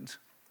husband.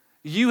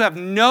 You have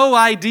no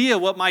idea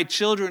what my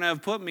children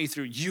have put me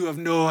through. You have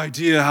no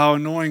idea how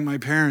annoying my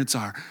parents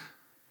are.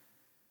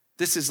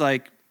 This is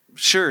like,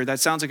 sure,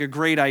 that sounds like a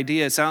great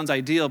idea. It sounds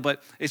ideal,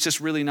 but it's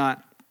just really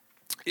not.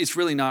 It's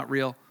really not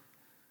real.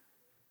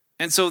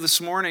 And so this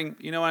morning,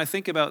 when I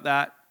think about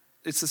that,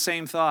 it's the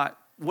same thought.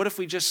 What if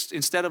we just,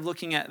 instead of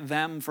looking at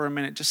them for a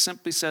minute, just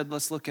simply said,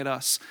 let's look at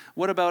us.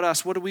 What about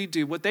us? What do we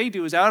do? What they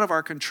do is out of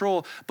our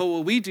control, but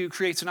what we do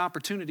creates an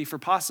opportunity for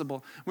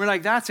possible. We're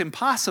like, that's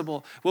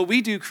impossible. What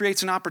we do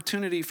creates an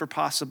opportunity for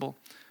possible.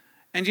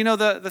 And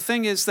the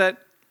thing is that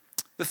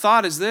the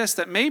thought is this,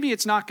 that maybe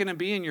it's not going to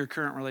be in your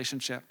current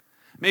relationship.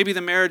 Maybe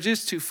the marriage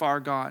is too far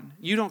gone.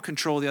 You don't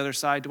control the other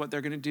side to what they're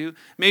going to do.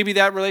 Maybe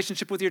that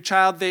relationship with your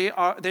child, they're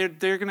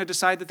going to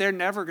decide that they're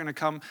never going to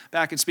come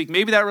back and speak.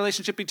 Maybe that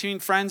relationship between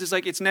friends is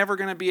like it's never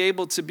going to be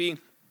able to be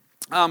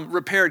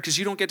repaired because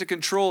you don't get to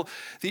control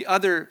the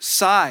other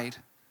side.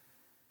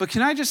 But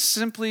can I just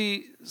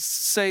simply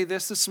say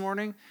this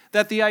morning?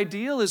 That the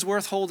ideal is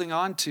worth holding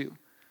on to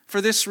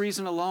for this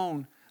reason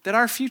alone, that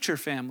our future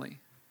family,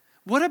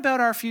 what about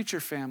our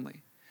future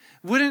family?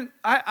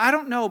 I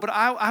don't know, but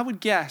I would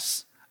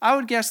guess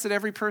that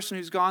every person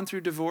who's gone through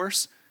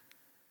divorce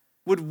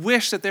would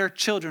wish that their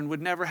children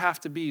would never have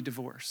to be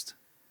divorced.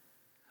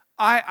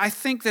 I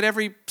think that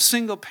every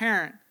single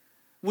parent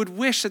would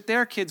wish that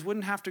their kids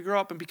wouldn't have to grow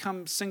up and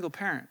become single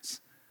parents.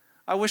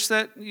 I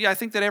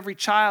think that every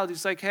child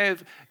who's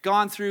have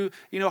gone through,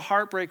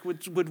 heartbreak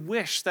would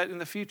wish that in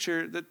the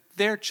future that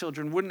their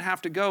children wouldn't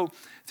have to go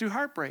through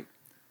heartbreak.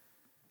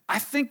 I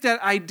think that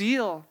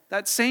ideal,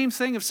 that same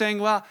thing of saying,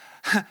 well,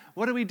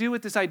 what do we do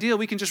with this ideal?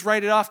 We can just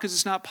write it off because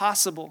it's not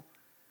possible.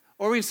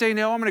 Or we can say,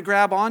 no, I'm going to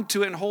grab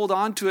onto it and hold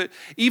on to it,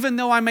 even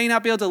though I may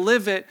not be able to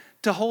live it,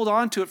 to hold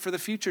on to it for the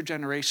future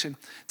generation,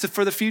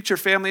 for the future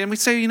family. And we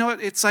say,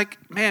 it's like,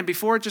 man,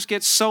 before it just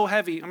gets so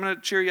heavy, I'm going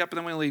to cheer you up and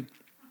then we'll leave.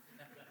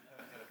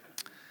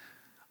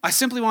 I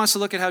simply want us to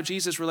look at how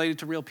Jesus related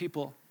to real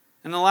people.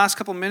 In the last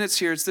couple minutes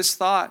here, it's this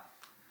thought.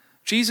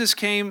 Jesus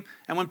came,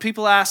 and when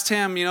people asked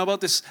him,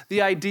 about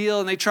the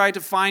ideal, and they tried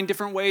to find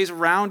different ways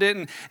around it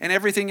and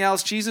everything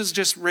else, Jesus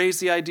just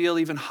raised the ideal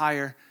even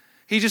higher.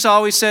 He just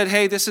always said,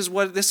 hey, this is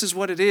what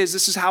it is.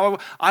 This is how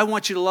I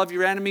want you to love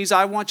your enemies.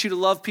 I want you to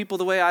love people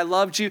the way I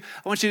loved you.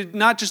 I want you to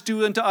not just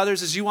do unto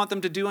others as you want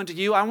them to do unto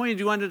you. I want you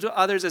to do unto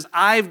others as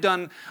I've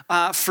done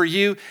for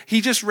you.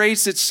 He just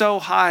raised it so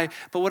high.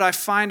 But what I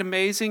find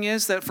amazing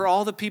is that for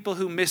all the people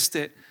who missed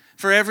it,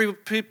 for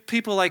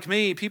people like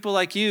me, people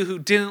like you who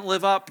didn't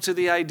live up to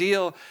the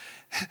ideal,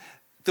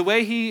 the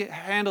way he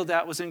handled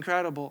that was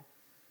incredible.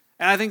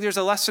 And I think there's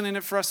a lesson in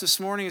it for us this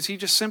morning as he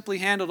just simply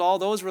handled all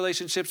those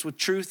relationships with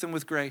truth and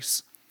with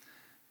grace.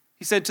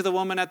 He said to the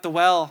woman at the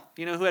well,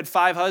 who had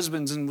 5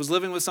 husbands and was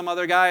living with some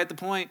other guy at the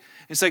point,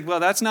 it's like, well,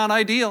 that's not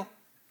ideal.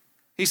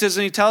 He says,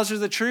 and he tells her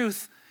the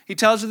truth. He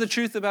tells her the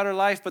truth about her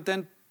life, but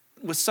then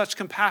with such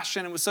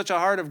compassion and with such a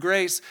heart of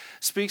grace,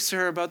 speaks to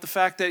her about the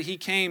fact that he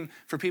came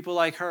for people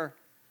like her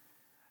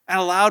and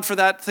allowed for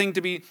that thing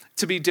to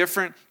be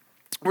different.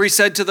 Where he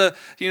said to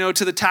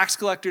the tax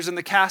collectors and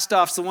the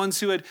cast-offs, the ones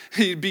who had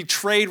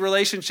betrayed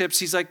relationships,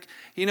 he's like,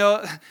 you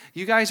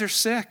guys are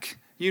sick.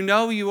 You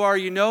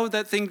are.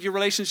 That your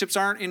relationships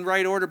aren't in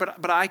right order,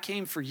 but I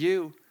came for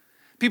you.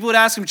 People would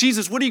ask him,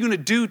 Jesus, what are you going to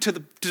do to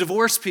the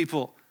divorced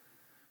people?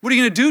 What are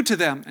you going to do to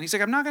them? And he's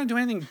like, I'm not going to do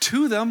anything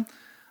to them.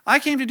 I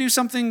came to do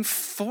something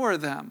for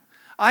them.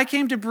 I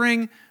came to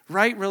bring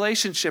right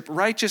relationship,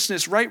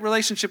 righteousness, right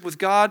relationship with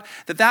God,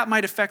 that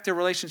might affect their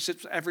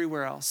relationships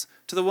everywhere else.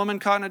 To the woman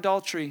caught in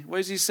adultery, what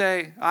does he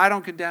say? I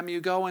don't condemn you.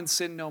 Go and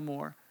sin no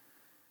more.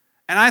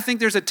 And I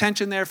think there's a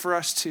tension there for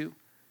us too,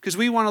 because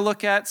we want to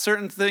look at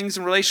certain things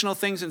and relational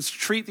things and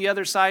treat the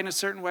other side in a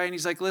certain way. And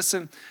he's like,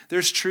 listen,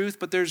 there's truth,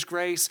 but there's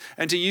grace.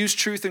 And to use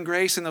truth and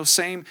grace in those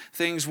same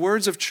things,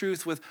 words of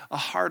truth with a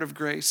heart of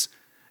grace.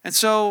 And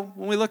so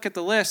when we look at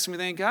the list and we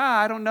think,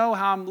 I don't know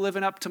how I'm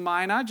living up to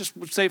mine, I just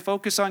would say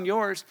focus on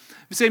yours.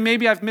 We say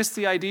maybe I've missed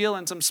the ideal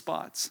in some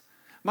spots.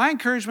 My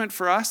encouragement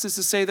for us is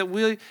to say that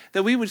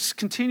we would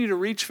continue to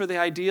reach for the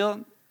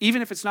ideal,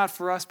 even if it's not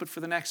for us, but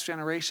for the next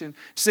generation.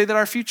 To say that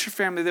our future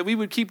family, that we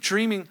would keep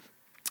dreaming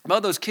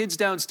about those kids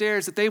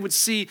downstairs, that they would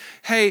see,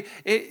 hey,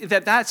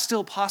 that's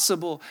still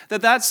possible,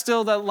 that's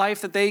still the life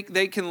that they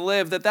can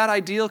live, that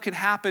ideal can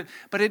happen.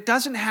 But it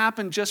doesn't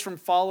happen just from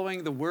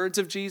following the words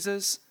of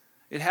Jesus.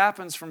 It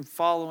happens from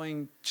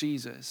following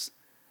Jesus.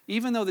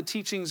 Even though the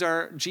teachings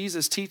are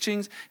Jesus'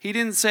 teachings, he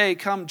didn't say,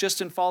 come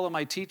just and follow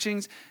my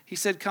teachings. He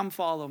said, come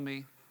follow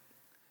me.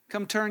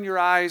 Come turn your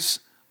eyes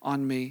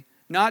on me.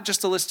 Not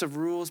just a list of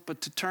rules,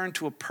 but to turn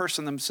to a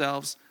person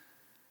themselves.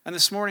 And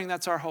this morning,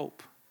 that's our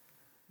hope.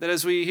 That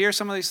as we hear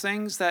some of these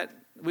things, that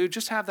we would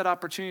just have that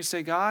opportunity to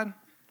say, God,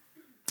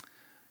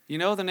 you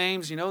know the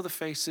names, you know the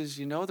faces,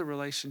 you know the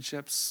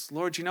relationships.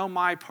 Lord, you know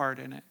my part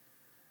in it.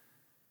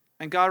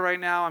 And God, right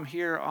now, I'm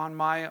here on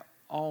my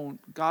own.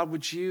 God,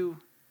 would you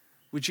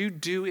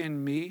do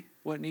in me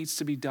what needs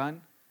to be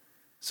done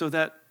so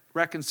that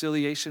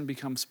reconciliation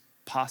becomes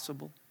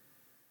possible?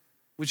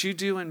 Would you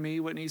do in me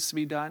what needs to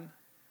be done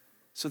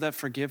so that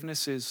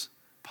forgiveness is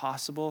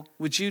possible?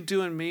 Would you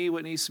do in me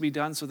what needs to be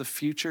done so the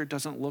future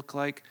doesn't look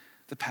like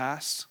the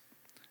past?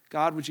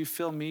 God, would you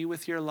fill me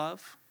with your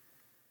love?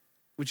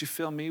 Would you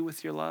fill me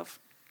with your love?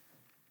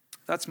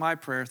 That's my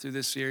prayer through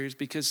this series,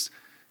 because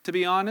to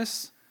be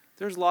honest,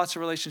 There's lots of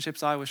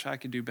relationships I wish I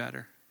could do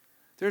better.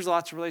 There's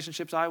lots of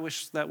relationships I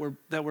wish that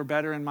were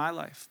better in my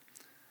life.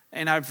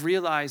 And I've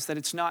realized that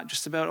it's not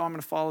just about, I'm going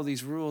to follow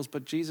these rules,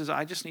 but Jesus,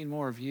 I just need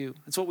more of you.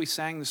 That's what we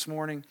sang this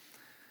morning.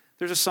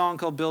 There's a song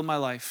called Build My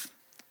Life.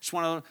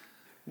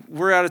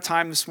 We're out of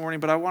time this morning,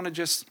 but I want to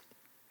just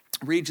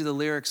read you the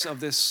lyrics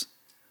of this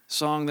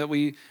song that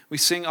we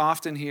sing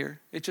often here.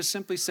 It just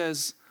simply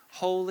says,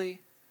 holy,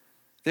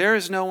 there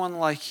is no one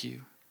like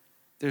you.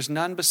 There's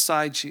none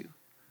beside you.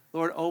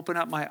 Lord, open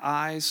up my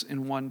eyes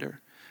in wonder.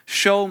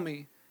 Show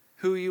me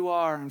who you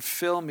are and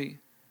fill me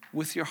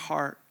with your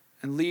heart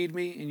and lead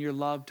me in your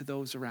love to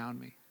those around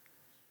me.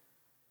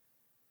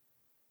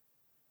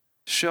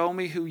 Show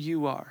me who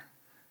you are.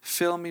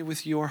 Fill me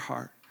with your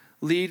heart.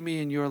 Lead me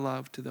in your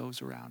love to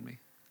those around me.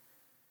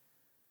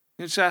 I'm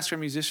going to just ask our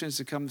musicians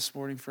to come this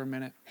morning for a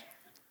minute.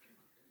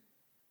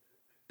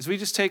 As we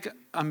just take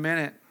a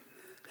minute,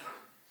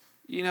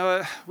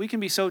 we can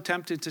be so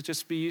tempted to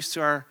just be used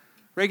to our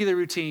regular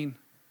routine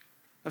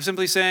of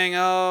simply saying,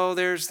 oh,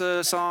 there's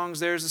the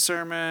songs, there's the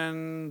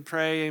sermon,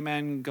 pray,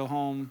 amen, go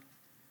home.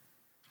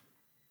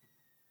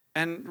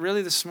 And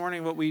really this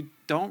morning, what we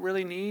don't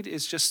really need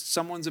is just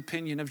someone's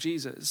opinion of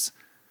Jesus.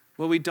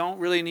 What we don't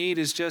really need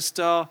is just,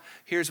 oh,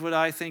 here's what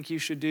I think you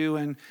should do.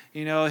 And,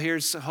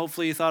 here's,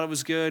 hopefully you thought it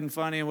was good and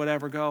funny and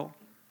whatever, go.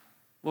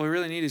 What we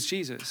really need is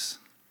Jesus.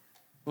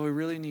 What we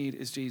really need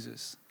is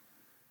Jesus.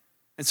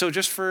 And so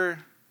just for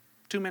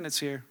 2 minutes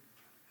here,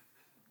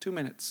 2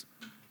 minutes,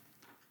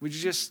 would you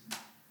just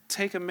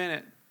take a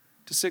minute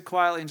to sit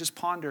quietly and just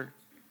ponder?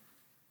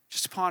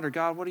 Just ponder,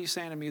 God, what are you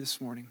saying to me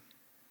this morning?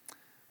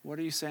 What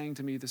are you saying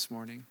to me this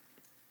morning?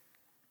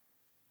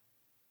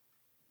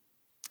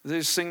 They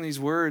just sing these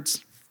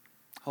words,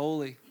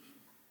 holy,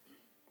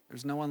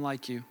 there's no one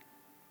like you.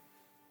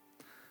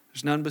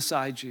 There's none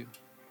beside you.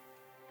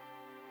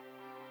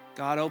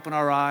 God, open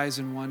our eyes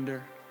and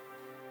wonder.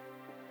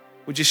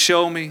 Would you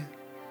show me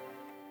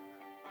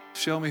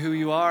who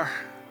you are?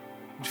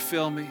 Would you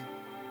fill me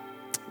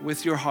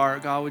with your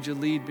heart? God, would you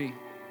lead me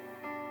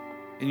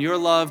in your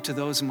love to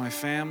those in my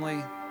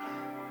family?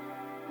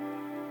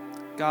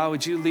 God,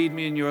 would you lead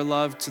me in your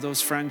love to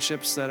those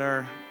friendships that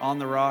are on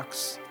the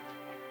rocks?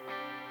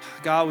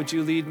 God, would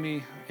you lead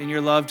me in your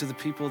love to the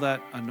people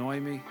that annoy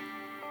me?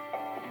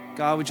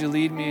 God, would you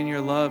lead me in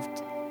your love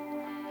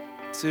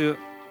to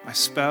my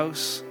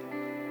spouse?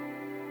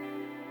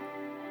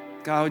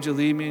 God, would you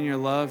lead me in your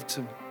love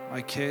to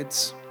my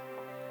kids?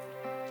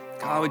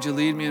 God, would you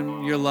lead me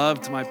in your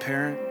love to my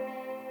parent?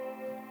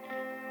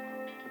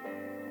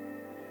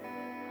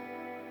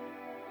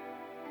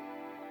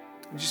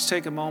 Just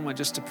take a moment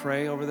just to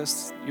pray over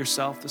this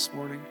yourself this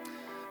morning.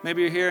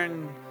 Maybe you're here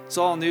and it's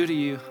all new to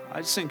you.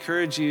 I just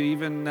encourage you,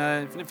 even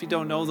if you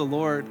don't know the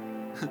Lord,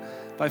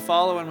 by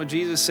following what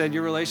Jesus said,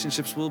 your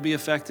relationships will be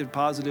affected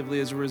positively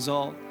as a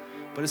result.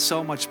 But it's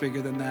so much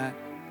bigger than that.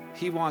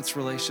 He wants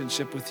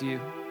relationship with you.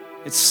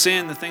 It's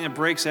sin, the thing that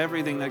breaks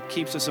everything, that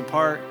keeps us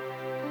apart.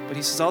 But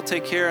he says, I'll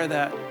take care of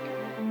that.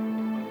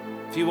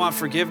 If you want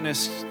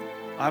forgiveness,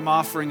 I'm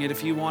offering it.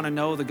 If you want to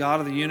know the God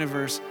of the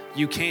universe,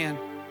 you can.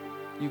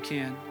 You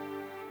can.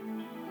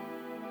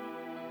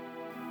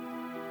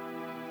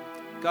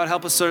 God,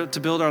 help us to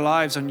build our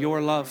lives on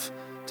your love,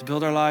 to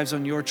build our lives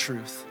on your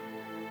truth.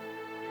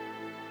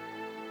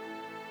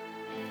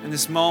 In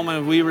this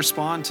moment, we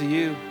respond to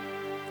you.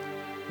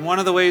 One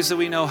of the ways that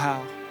we know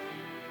how.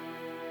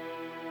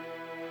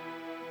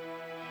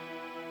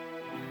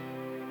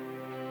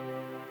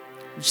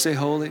 Would you say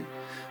holy?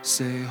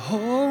 Say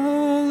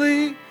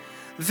holy,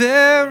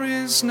 there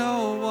is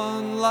no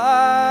one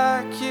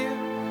like you.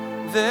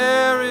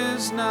 There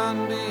is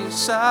none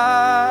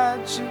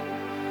beside you.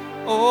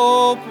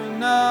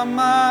 Open up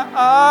my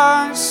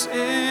eyes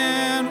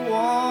in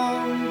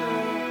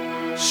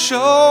wonder.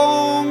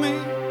 Show me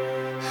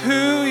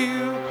who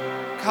you,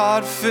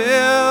 God,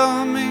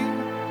 fill me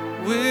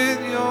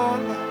with your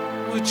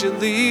love. Would you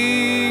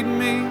lead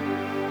me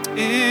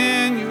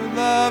in your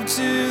love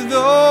to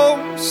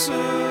those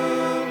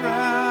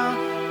around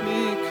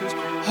me? 'Cause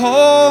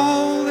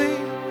holy,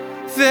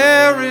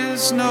 there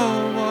is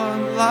no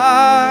one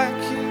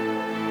like you.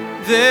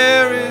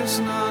 There is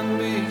none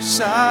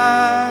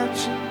beside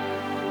you.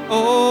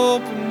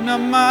 Open up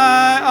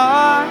my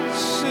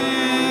eyes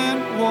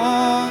in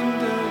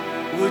wonder.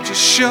 Would you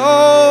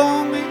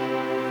show me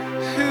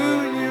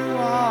who you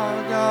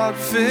are, God?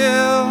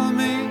 Fill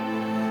me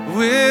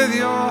with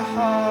your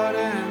heart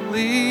and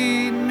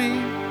lead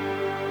me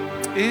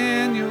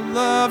in your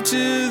love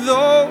to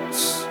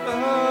those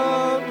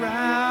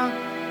around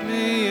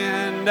me.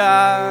 And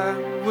I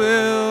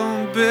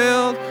will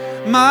build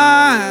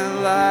my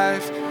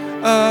life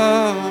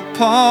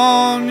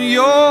upon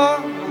your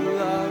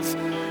love.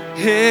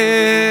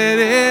 It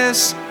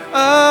is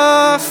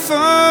a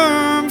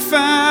firm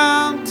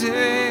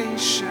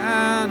foundation,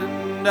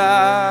 and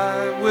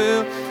I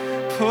will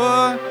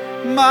put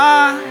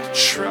my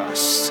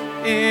trust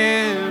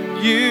in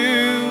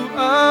you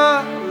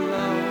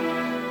alone,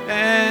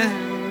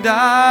 and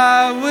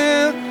I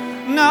will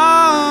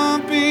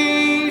not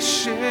be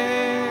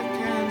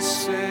shaken.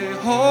 Say,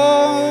 oh,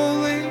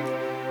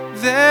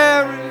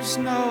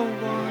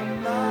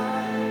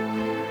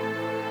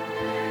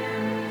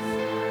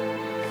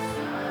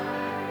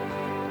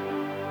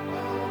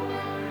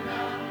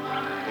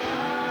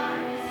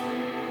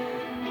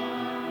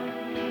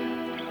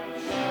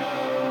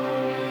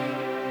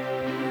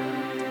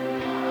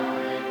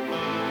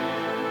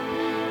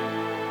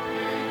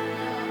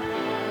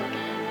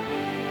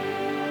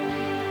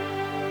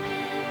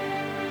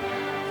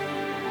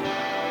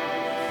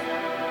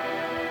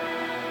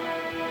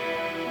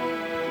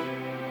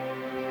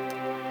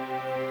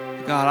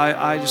 God,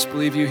 I just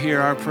believe you hear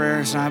our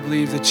prayers, and I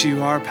believe that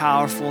you are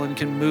powerful and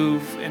can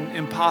move in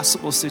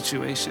impossible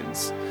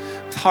situations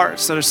with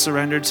hearts that are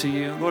surrendered to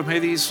you. Lord, may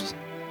these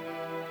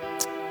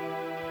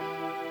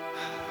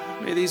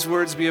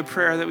words be a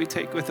prayer that we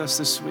take with us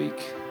this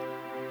week.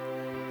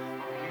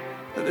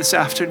 That this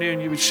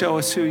afternoon you would show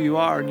us who you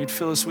are and you'd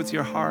fill us with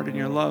your heart and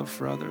your love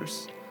for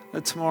others.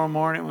 That tomorrow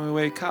morning when we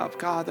wake up,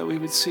 God, that we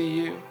would see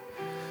you,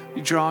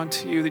 be drawn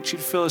to you, that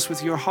you'd fill us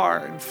with your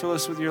heart and fill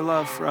us with your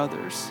love for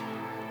others.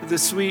 That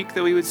this week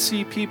that we would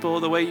see people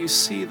the way you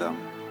see them.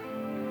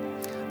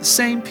 The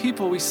same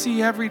people we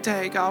see every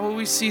day, God, will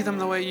we see them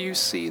the way you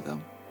see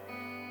them.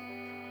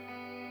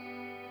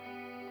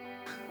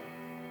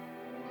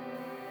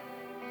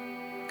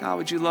 God,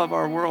 would you love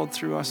our world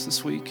through us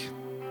this week?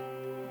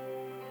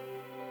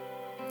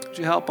 Would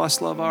you help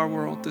us love our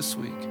world this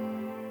week?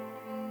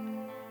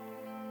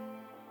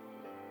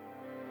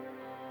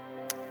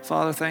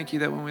 Father, thank you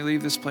that when we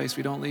leave this place,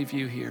 we don't leave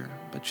you here.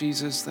 But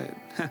Jesus, that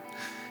you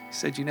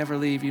said you never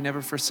leave, you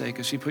never forsake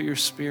us. You put your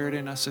spirit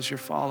in us as your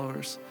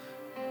followers.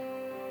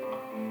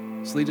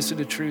 So lead us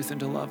into truth and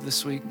to love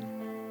this week.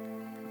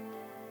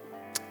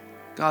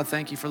 God,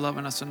 thank you for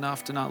loving us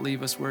enough to not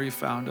leave us where you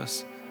found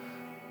us.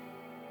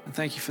 And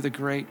thank you for the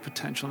great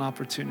potential and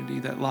opportunity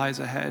that lies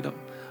ahead of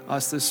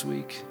us this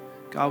week.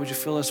 God, would you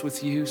fill us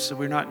with you so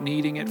we're not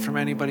needing it from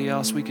anybody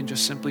else. We can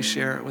just simply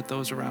share it with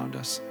those around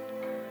us.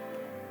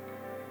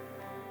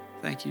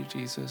 Thank you,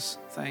 Jesus.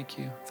 Thank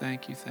you,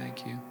 thank you,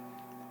 thank you.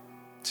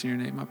 It's in your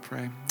name I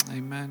pray.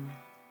 Amen.